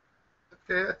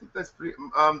 I think that's pretty,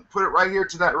 put it right here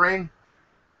to that ring.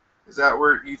 Is that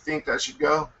where you think that should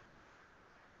go?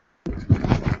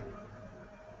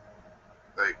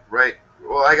 Like, right,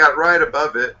 well, I got right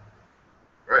above it.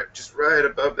 Right, just right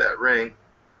above that ring.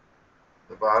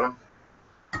 The bottom.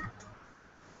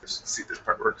 Let's see if this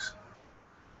part works.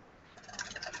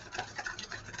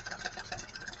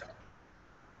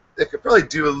 They could probably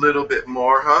do a little bit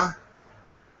more, huh?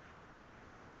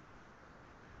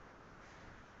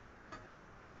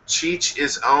 CHEECH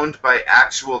is owned by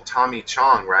actual Tommy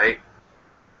Chong, right?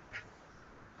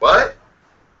 What?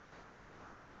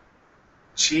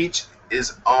 CHEECH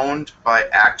is owned by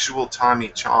actual Tommy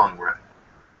Chong, right?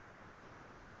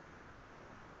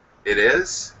 It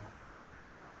is?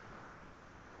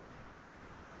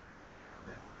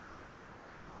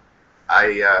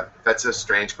 That's a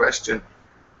strange question.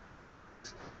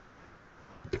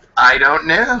 I don't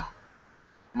know.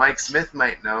 Mike Smith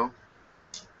might know.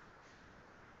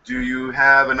 Do you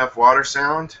have enough water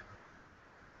sound?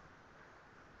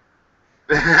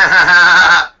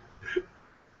 I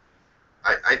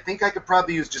think I could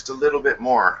probably use just a little bit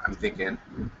more, I'm thinking.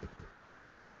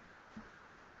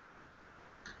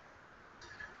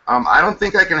 I don't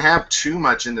think I can have too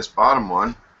much in this bottom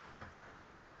one.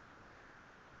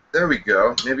 There we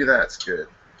go. Maybe that's good.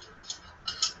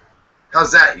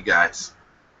 How's that, you guys?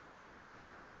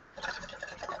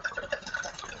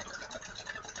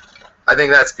 I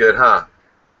think that's good, huh?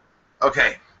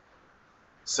 Okay.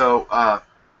 So,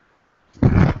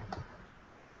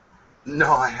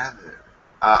 no, I haven't.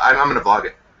 I'm going to vlog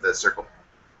it, the circle.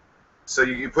 So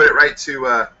you put it right to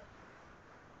where,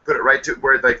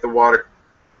 like, the water,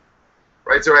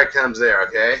 right to where it comes there,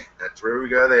 okay? That's where we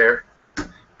go there.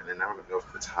 And then now we're going to go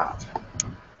for the top.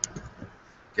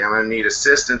 Okay, I'm going to need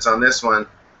assistance on this one.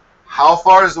 How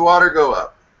far does the water go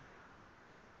up?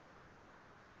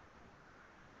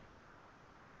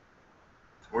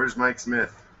 Where's Mike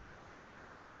Smith?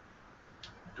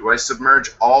 Do I submerge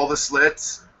all the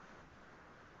slits?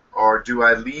 Or do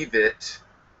I leave it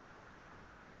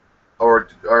or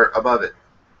above it?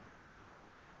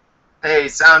 Hey,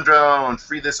 Soundrone,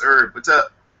 free this herb. What's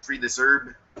up? Free this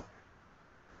herb.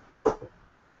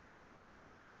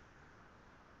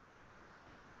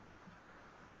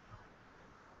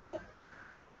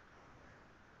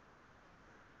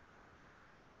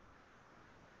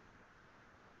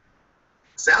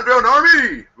 Soundrone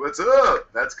Army! What's up?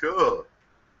 That's cool.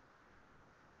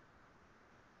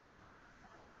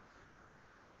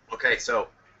 Okay, so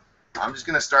I'm just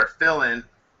going to start filling,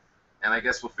 and I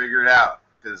guess we'll figure it out,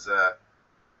 because I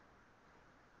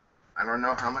don't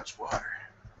know how much water.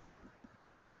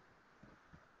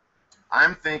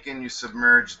 I'm thinking you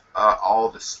submerged all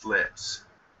the slits.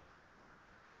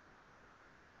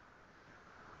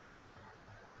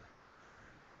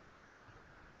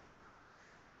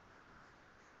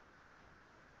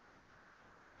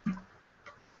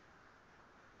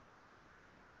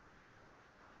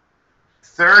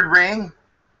 Third ring.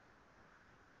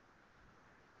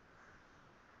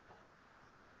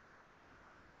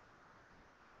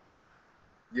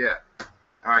 Yeah.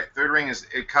 All right. Third ring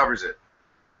it covers it.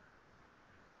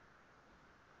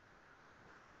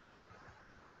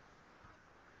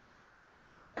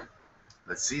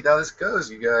 Let's see how this goes,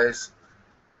 you guys.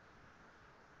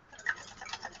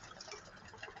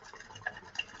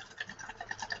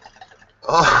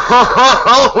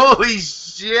 Oh, holy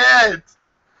shit!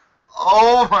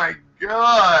 Oh my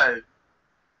god!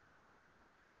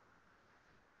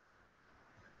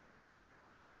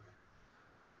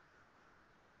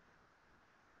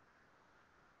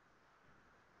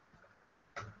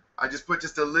 I just put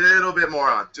just a little bit more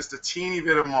on. Just a teeny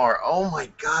bit of more. Oh my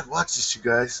god, watch this, you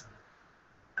guys.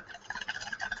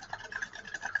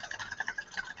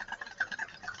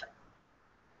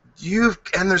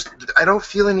 I don't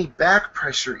feel any back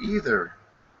pressure either.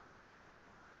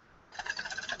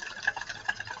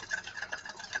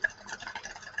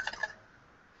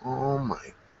 Oh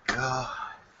my god.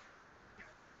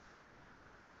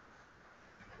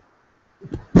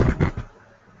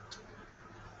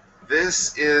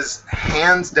 This is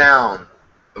hands down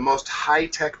the most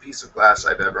high-tech piece of glass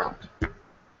I've ever owned.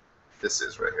 This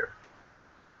is right here.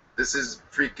 This is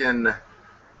freaking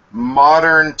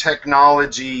modern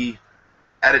technology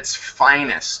at its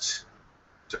finest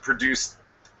to produce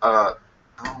oh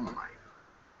my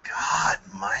god,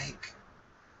 Mike.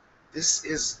 This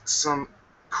is some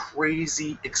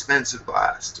crazy expensive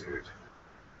glass, dude.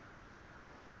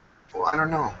 Well, I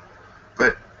don't know.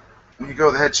 But when you go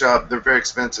to the head shop, they're very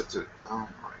expensive to. Oh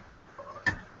my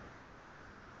god.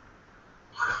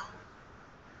 Wow.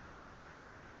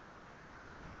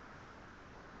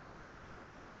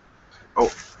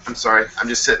 Oh, I'm sorry. I'm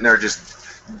just sitting there just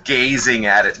gazing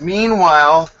at it.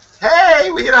 Meanwhile,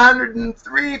 hey, we hit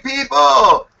 103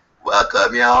 people!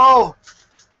 Welcome, y'all!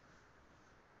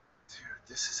 Dude,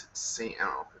 this is insane.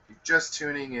 Oh, if you're just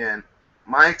tuning in,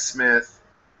 Mike Smith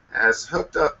has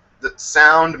hooked up the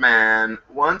sound man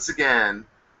once again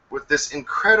with this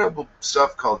incredible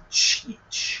stuff called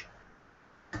CHEECH.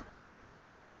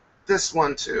 This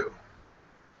one too.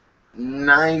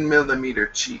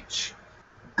 9mm CHEECH.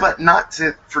 But not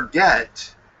to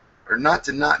forget, or not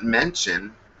to not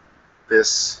mention,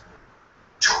 this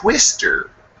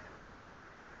twister.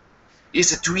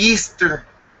 It's a twister.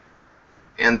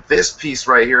 And this piece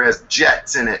right here has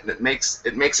jets in it, and it makes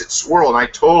it swirl, and I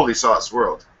totally saw it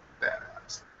swirled.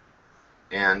 Badass.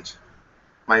 And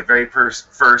my very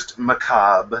first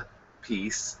macabre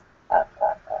piece.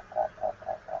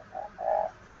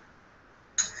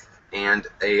 And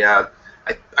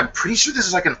I'm pretty sure this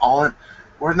is like an all-in,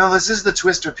 or no, this is the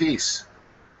twister piece.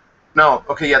 No,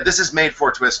 okay, yeah, this is made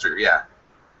for twister, yeah.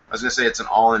 I was going to say it's an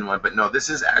all-in one, but no, this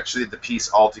is actually the piece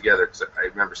all together, because I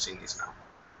remember seeing these now.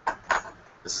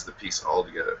 This is the piece all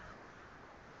together.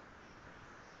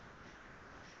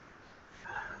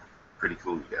 Pretty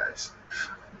cool, you guys.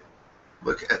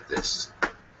 Look at this.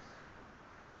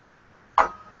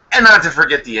 And not to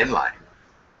forget the inline.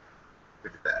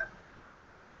 Look at that.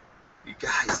 You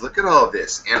guys, look at all of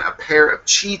this. And a pair of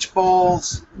CHEECH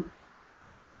bowls.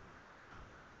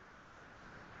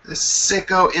 This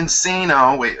sicko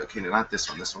insano. Wait, okay, no, not this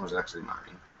one. This one was actually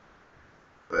mine.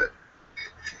 But,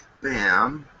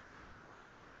 bam.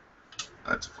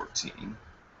 That's 14.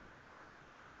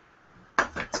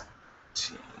 That's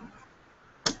 10.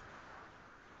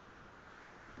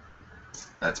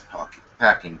 That's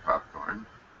packing popcorn.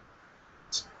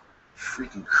 It's a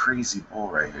freaking crazy bowl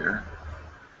right here.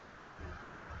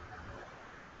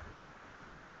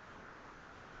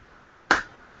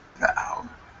 Wow.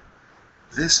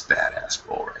 This badass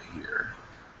bowl right here.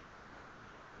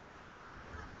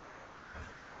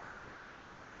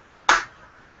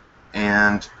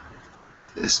 And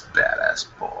this badass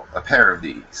bowl. A pair of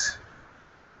these.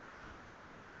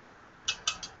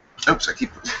 Oops, I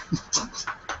keep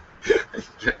I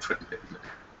keep putting it in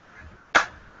there.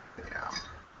 Bam.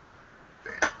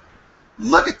 Bam.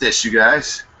 Look at this, you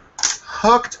guys.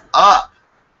 Hooked up.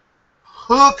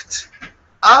 Hooked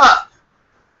up.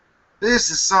 This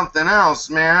is something else,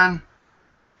 man.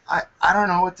 I don't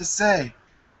know what to say.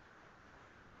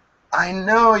 I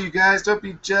know, you guys. Don't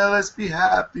be jealous. Be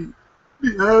happy.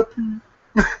 Be happy.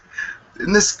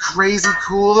 Isn't this crazy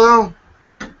cool, though?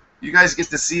 You guys get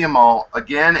to see them all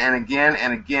again and again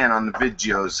and again on the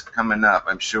videos coming up,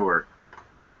 I'm sure.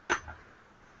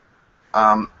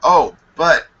 Oh,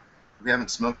 but we haven't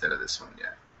smoked out of this one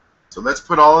yet. So let's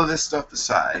put all of this stuff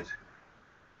aside.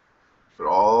 Put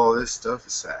all this stuff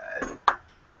aside.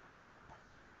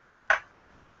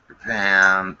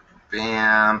 Bam,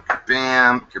 bam,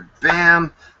 bam,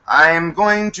 bam. I'm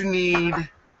going to need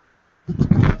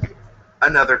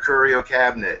another curio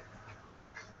cabinet.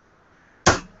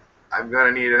 I'm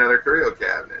going to need another curio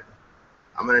cabinet.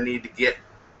 I'm going to need to get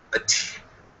a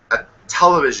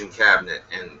television cabinet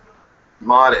and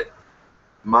mod it,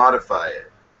 modify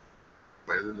it.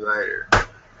 My little lighter.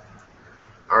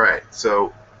 Alright,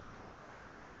 so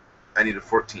I need a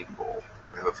 14 bowl.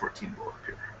 I have a 14 bowl up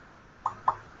here.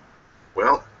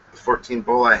 Well, the 14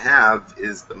 bowl I have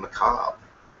is the macabre.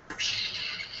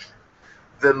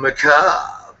 The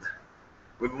macabre.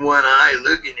 With one eye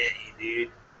looking at you,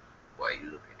 dude. Why are you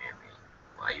looking at me?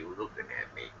 Why are you looking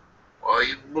at me? Why are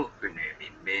you looking at me,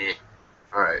 man?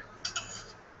 Alright.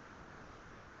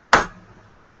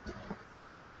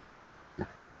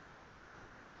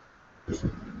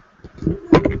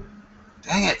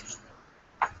 Dang it.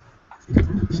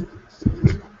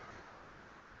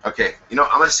 Okay, you know,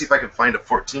 I'm going to see if I can find a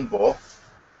 14 bowl.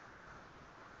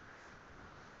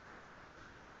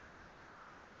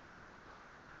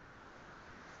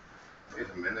 Wait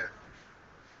a minute.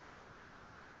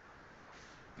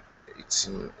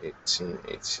 18, 18,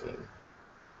 18.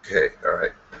 Okay,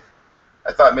 alright.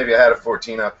 I thought maybe I had a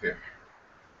 14 up here.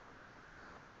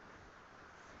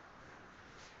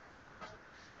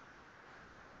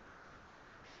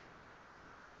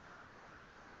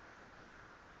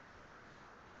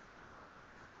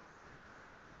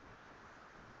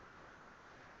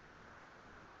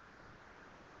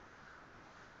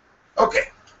 Okay.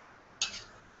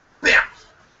 Bam.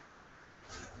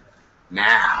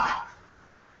 Now,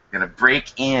 I'm going to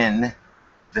break in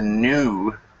the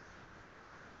new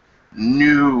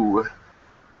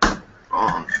I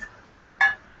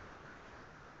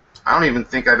don't even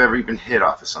think I've ever even hit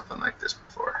off of something like this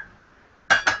before.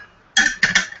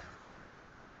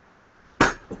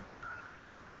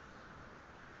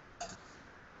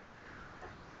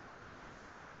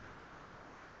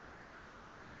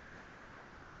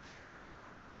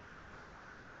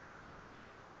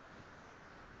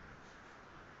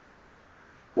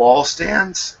 Wall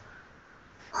stands?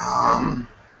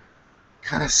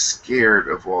 Kind of scared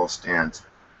of wall stands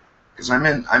because I'm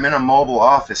in a mobile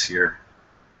office here.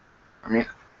 I mean,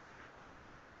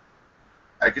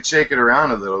 I could shake it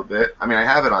around a little bit. I mean, I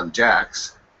have it on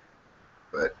jacks,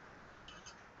 but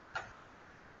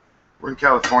we're in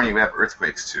California. We have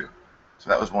earthquakes too, so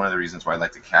that was one of the reasons why I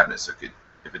like the cabinet. So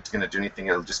if it's going to do anything,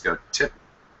 it'll just go tip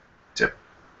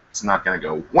It's not going to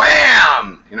go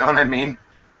wham! You know what I mean?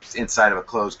 It's inside of a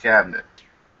closed cabinet.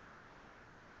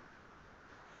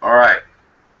 All right.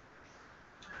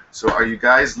 So are you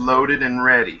guys loaded and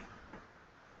ready?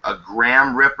 A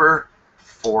Graham Ripper?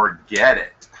 Forget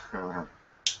it.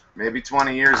 Maybe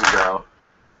 20 years ago.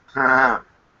 I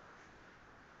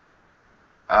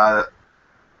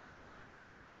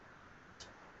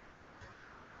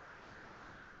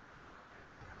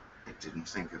didn't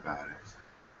think about it.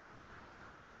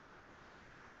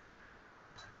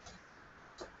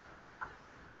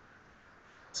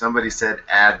 Somebody said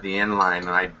add the inline, and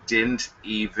I didn't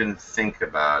even think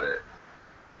about it.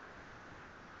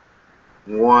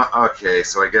 What? Okay,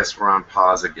 so I guess we're on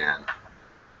pause again.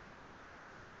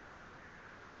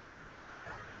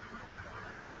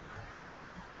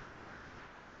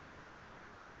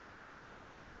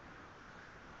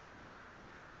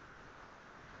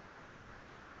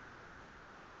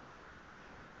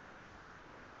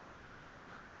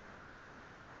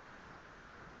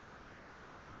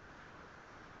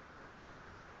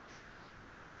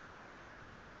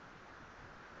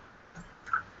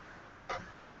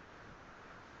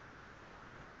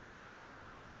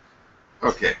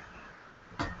 Okay.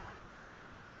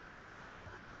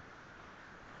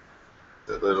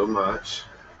 A little much.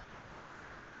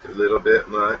 A little bit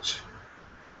much.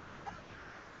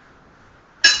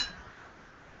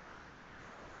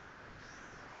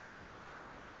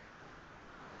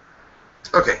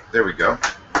 Okay, there we go.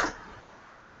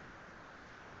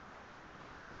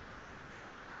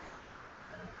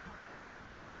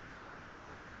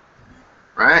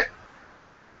 Right?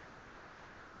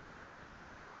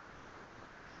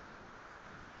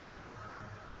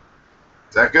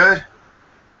 Is that good?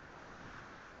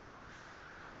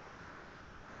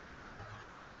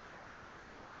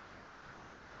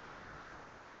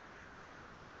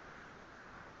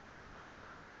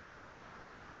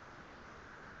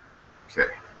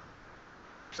 Okay.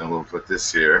 Then we'll put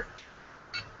this here.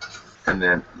 And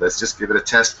then let's just give it a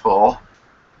test pull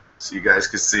so you guys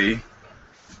can see.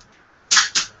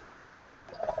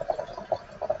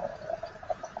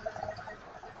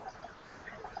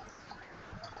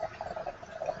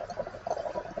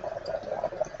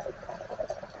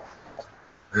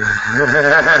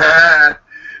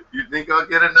 You think I'll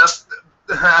get enough?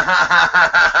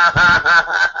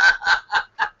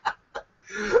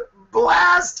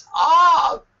 Blast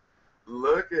off!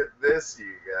 Look at this,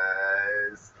 you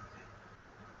guys.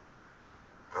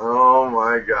 Oh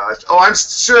my gosh. Oh, I'm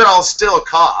sure I'll still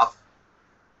cough.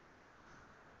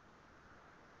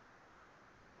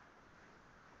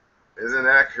 Isn't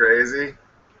that crazy?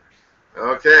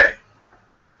 Okay.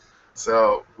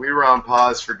 So we were on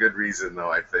pause for good reason,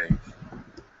 though, I think.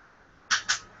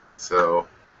 So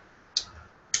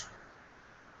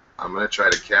I'm going to try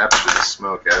to capture the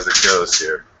smoke as it goes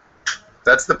here.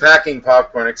 That's the packing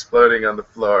popcorn exploding on the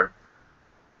floor.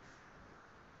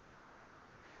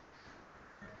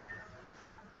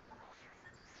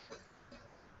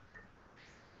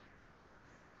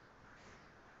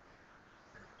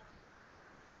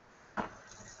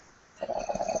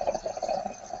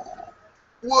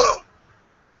 Whoa!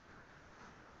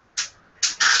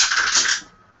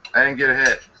 I didn't get a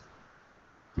hit.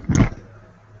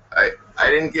 I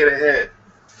didn't get a hit.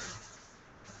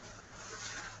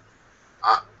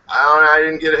 I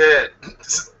didn't get a hit.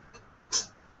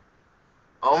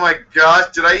 Oh my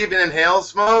gosh, did I even inhale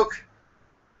smoke?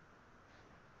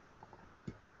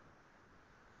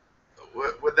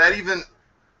 Would that even,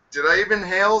 did I even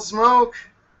inhale smoke?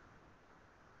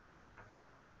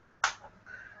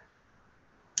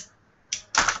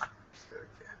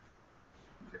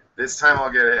 This time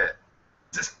I'll get a hit.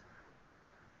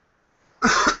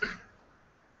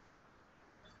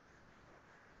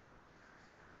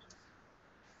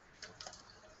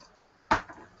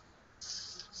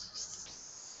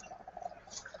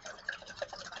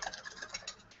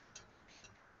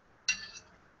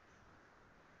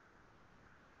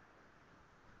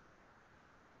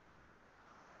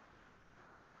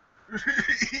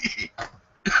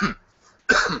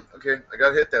 Okay, I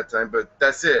got hit that time, but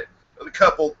that's it. A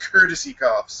couple courtesy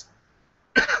coughs.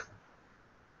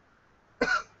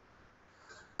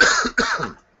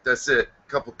 That's it.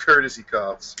 A couple courtesy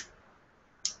coughs.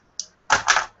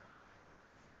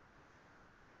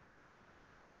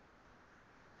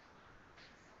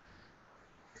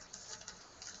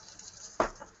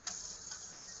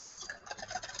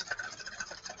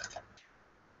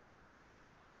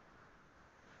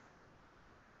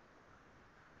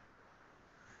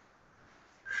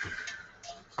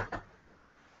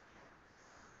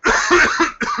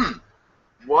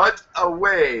 What a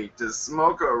way to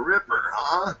smoke a ripper,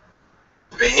 huh?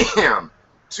 Bam!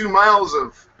 2 miles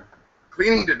of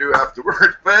cleaning to do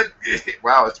afterward, but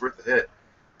wow, it's worth the hit.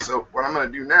 So what I'm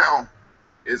going to do now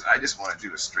is I just want to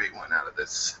do a straight one out of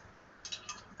this,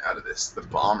 the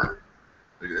Bomber.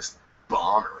 Look at this,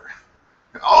 Bomber.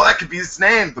 Oh, that could be its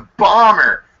name, the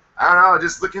Bomber. I don't know,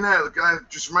 just looking at it, it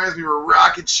just reminds me of a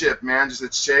rocket ship, man, just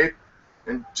its shape,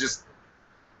 and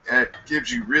it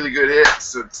gives you really good hits,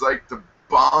 so it's like the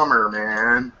Bomber,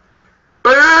 man.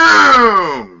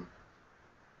 Boom!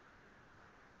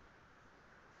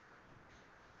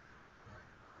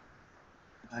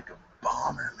 Like a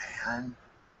bomber, man.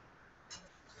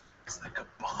 It's like a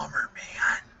bomber,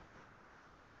 man.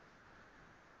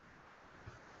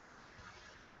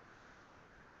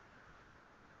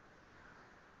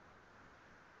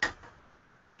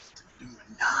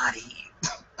 Illuminati.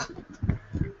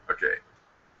 Okay.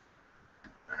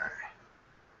 Alright.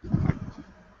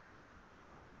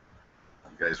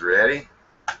 You guys ready?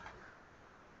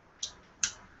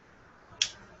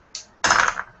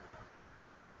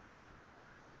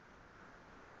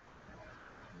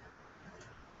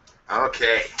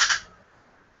 Okay.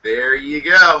 There you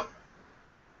go.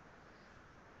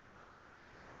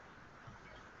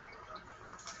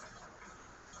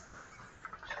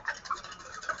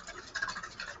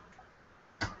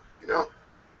 You know,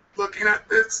 looking at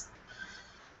this,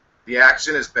 the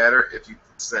action is better if you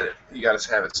set it. You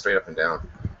gotta have it straight up and down,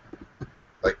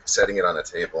 like setting it on a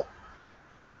table,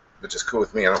 which is cool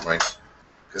with me. I don't mind,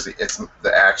 because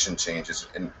the action changes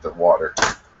in the water.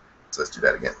 So let's do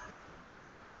that again.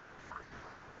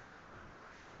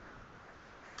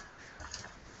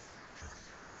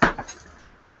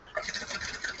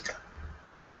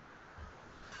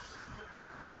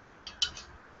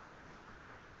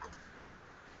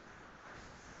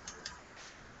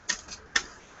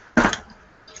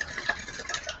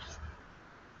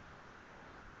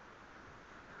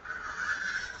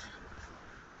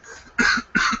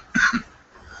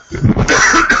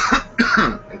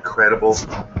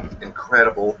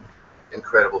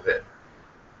 Incredible hit.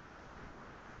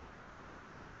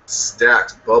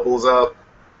 Stacks bubbles up.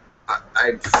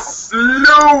 I'm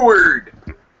floored.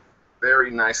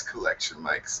 Very nice collection,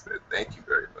 Mike Smith. Thank you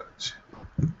very much.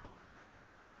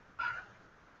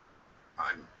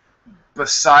 I'm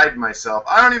beside myself.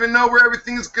 I don't even know where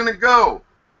everything is gonna go.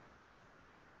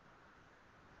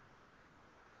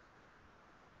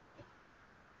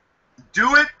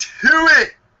 Do it to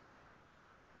it.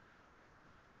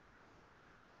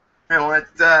 And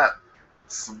like that,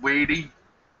 sweetie.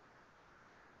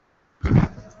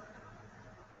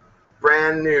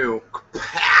 Brand new.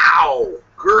 Pow!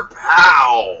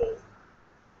 Gerpow!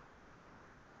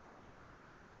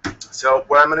 So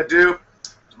what I'm gonna do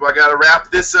is I gotta wrap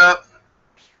this up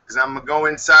because I'm gonna go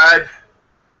inside.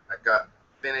 I got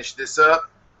finish this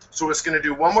up. So we're just gonna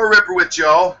do one more ripper with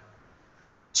y'all.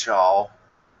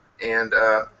 And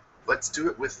let's do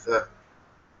it with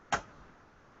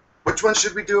which one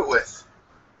should we do it with?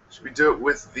 Should we do it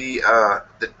with the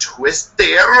twist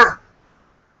there?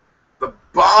 The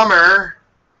Bomber?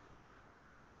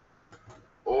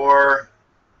 Or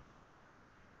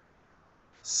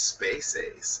Space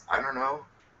Ace? I don't know.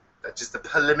 That's just a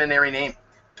preliminary name.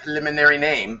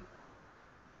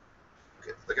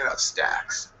 Okay, look at how it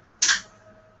stacks.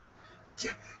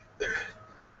 Yeah, they're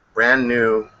brand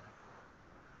new.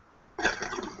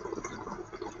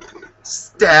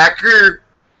 Stacker.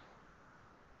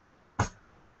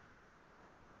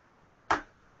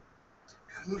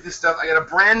 Move this stuff. I got a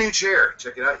brand new chair.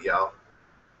 Check it out, y'all.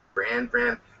 Brand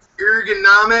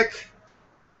ergonomic.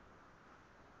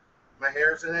 My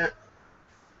hair's in it.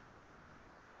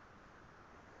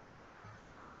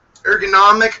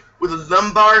 Ergonomic with a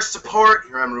lumbar support.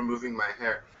 Here, I'm removing my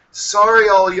hair. Sorry,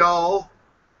 all y'all.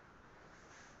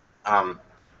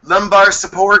 Lumbar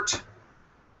support.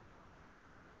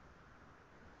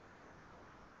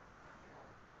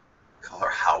 Call her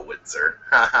Howitzer.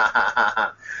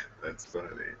 That's funny.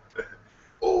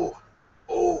 Oh.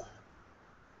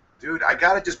 Dude, I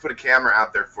gotta just put a camera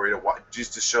out there for you to watch,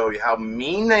 just to show you how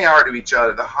mean they are to each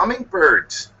other. The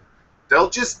hummingbirds. They'll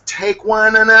just take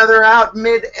one another out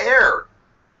mid-air.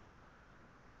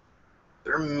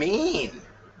 They're mean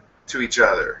to each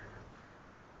other.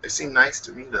 They seem nice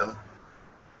to me, though.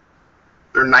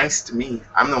 They're nice to me.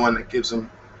 I'm the one that gives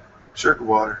them sugar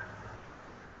water.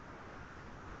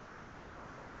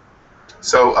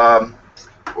 So,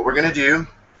 what we're going to do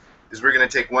is we're going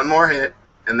to take one more hit,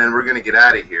 and then we're going to get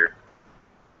out of here.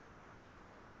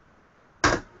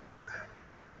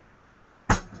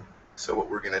 So what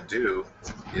we're going to do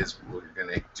is we're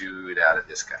going to do it out of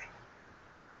this guy.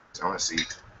 So I want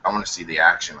to see the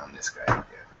action on this guy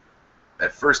again.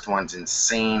 That first one's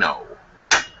insane-o.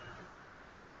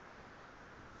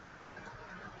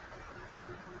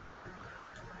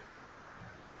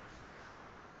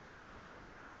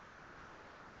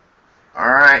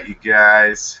 Alright, you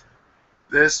guys.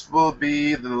 This will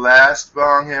be the last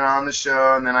bong hit on the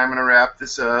show, and then I'm going to wrap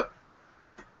this up.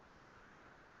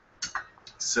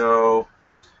 So,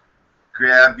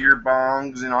 grab your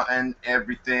bongs and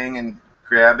everything, and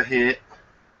grab a hit.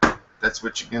 That's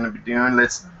what you're going to be doing.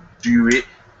 Let's do it.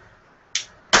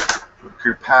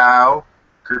 Kerpow,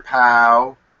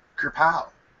 kerpow, kerpow.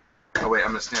 Oh, wait,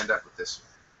 I'm going to stand up with this one.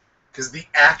 Because the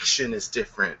action is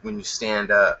different when you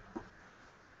stand up.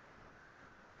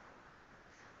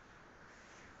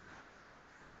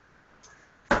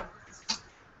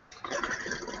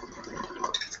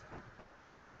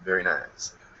 Very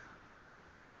nice.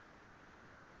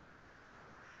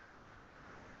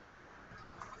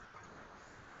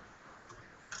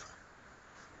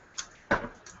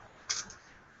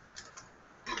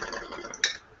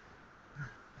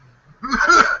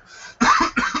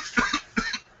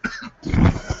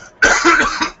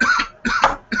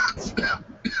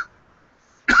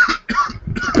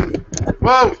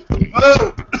 Whoa!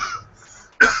 Whoa!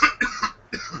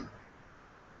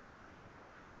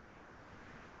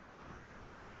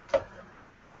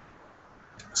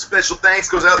 Special thanks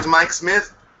goes out to Mike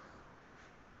Smith.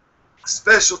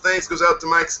 Special thanks goes out to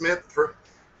Mike Smith for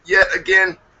yet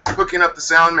again hooking up the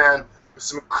sound man with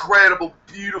some incredible,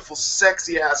 beautiful,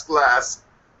 sexy ass glass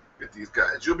with these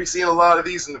guys. You'll be seeing a lot of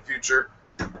these in the future.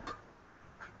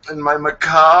 And my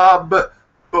macabre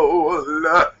bowl,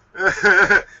 the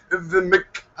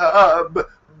macabre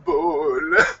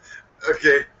bowl.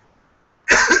 Okay.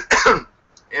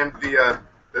 And the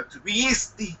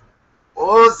twisty,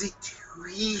 oh the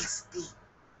twisty.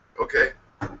 Okay.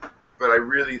 But I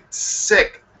really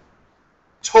sick.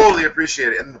 Totally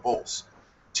appreciate it. And the bowls.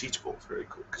 CHEECH bowls, very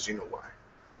cool, because you know why.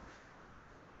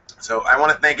 So I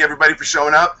want to thank everybody for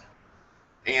showing up.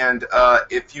 And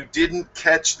if you didn't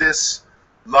catch this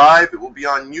live, it will be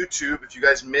on YouTube. If you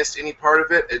guys missed any part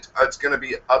of it, it's going to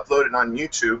be uploaded on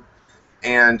YouTube.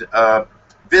 And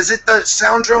visit the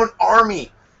Soundrone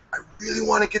Army. I really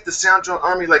want to get the Soundrone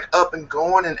Army like up and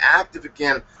going and active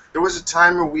again. There was a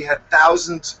time where we had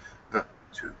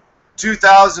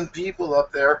 2,000 people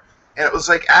up there, and it was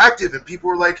like active, and people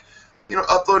were like, you know,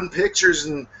 uploading pictures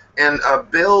and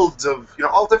builds of, you know,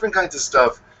 all different kinds of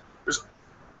stuff. There's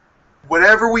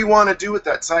whatever we want to do with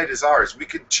that site is ours. We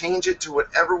could change it to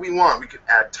whatever we want. We could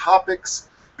add topics.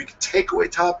 We could take away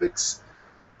topics.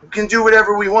 We can do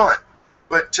whatever we want.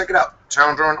 But check it out,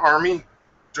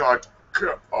 SoundroneArmy.com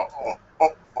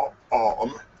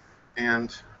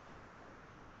and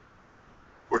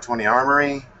 420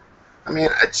 Armory. I mean,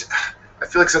 I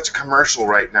feel like such a commercial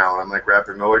right now. I'm like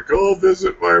rapping, like, go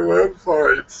visit my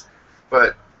website.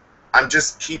 But I'm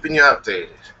just keeping you updated.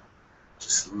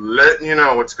 Just letting you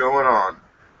know what's going on.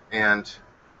 And,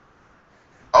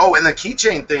 oh, and the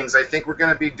keychain things, I think we're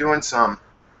going to be doing some.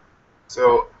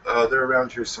 So, they're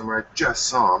around here somewhere. I just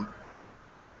saw them.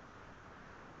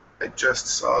 I just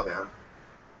saw them.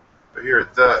 But here,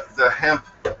 the hemp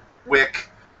wick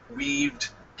weaved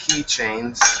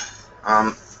keychains.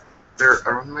 They're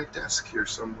on my desk here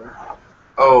somewhere.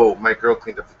 Oh, my girl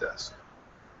cleaned up the desk.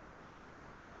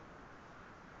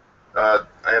 I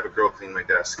have a girl clean my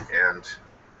desk, and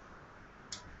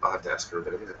I'll have to ask her a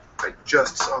bit of it. I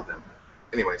just saw them.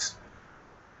 Anyways,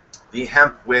 the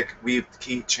hemp wick weaved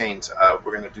keychains,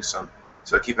 we're going to do some.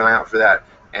 So keep an eye out for that.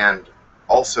 And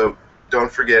also,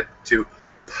 don't forget to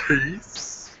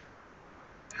peace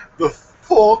the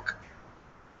fuck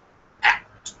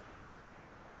out.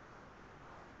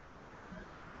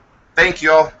 Thank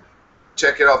you all.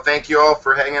 Check it out. Thank you all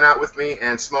for hanging out with me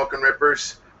and smoking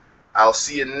rippers. I'll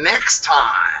see you next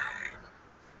time.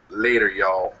 Later,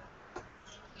 y'all.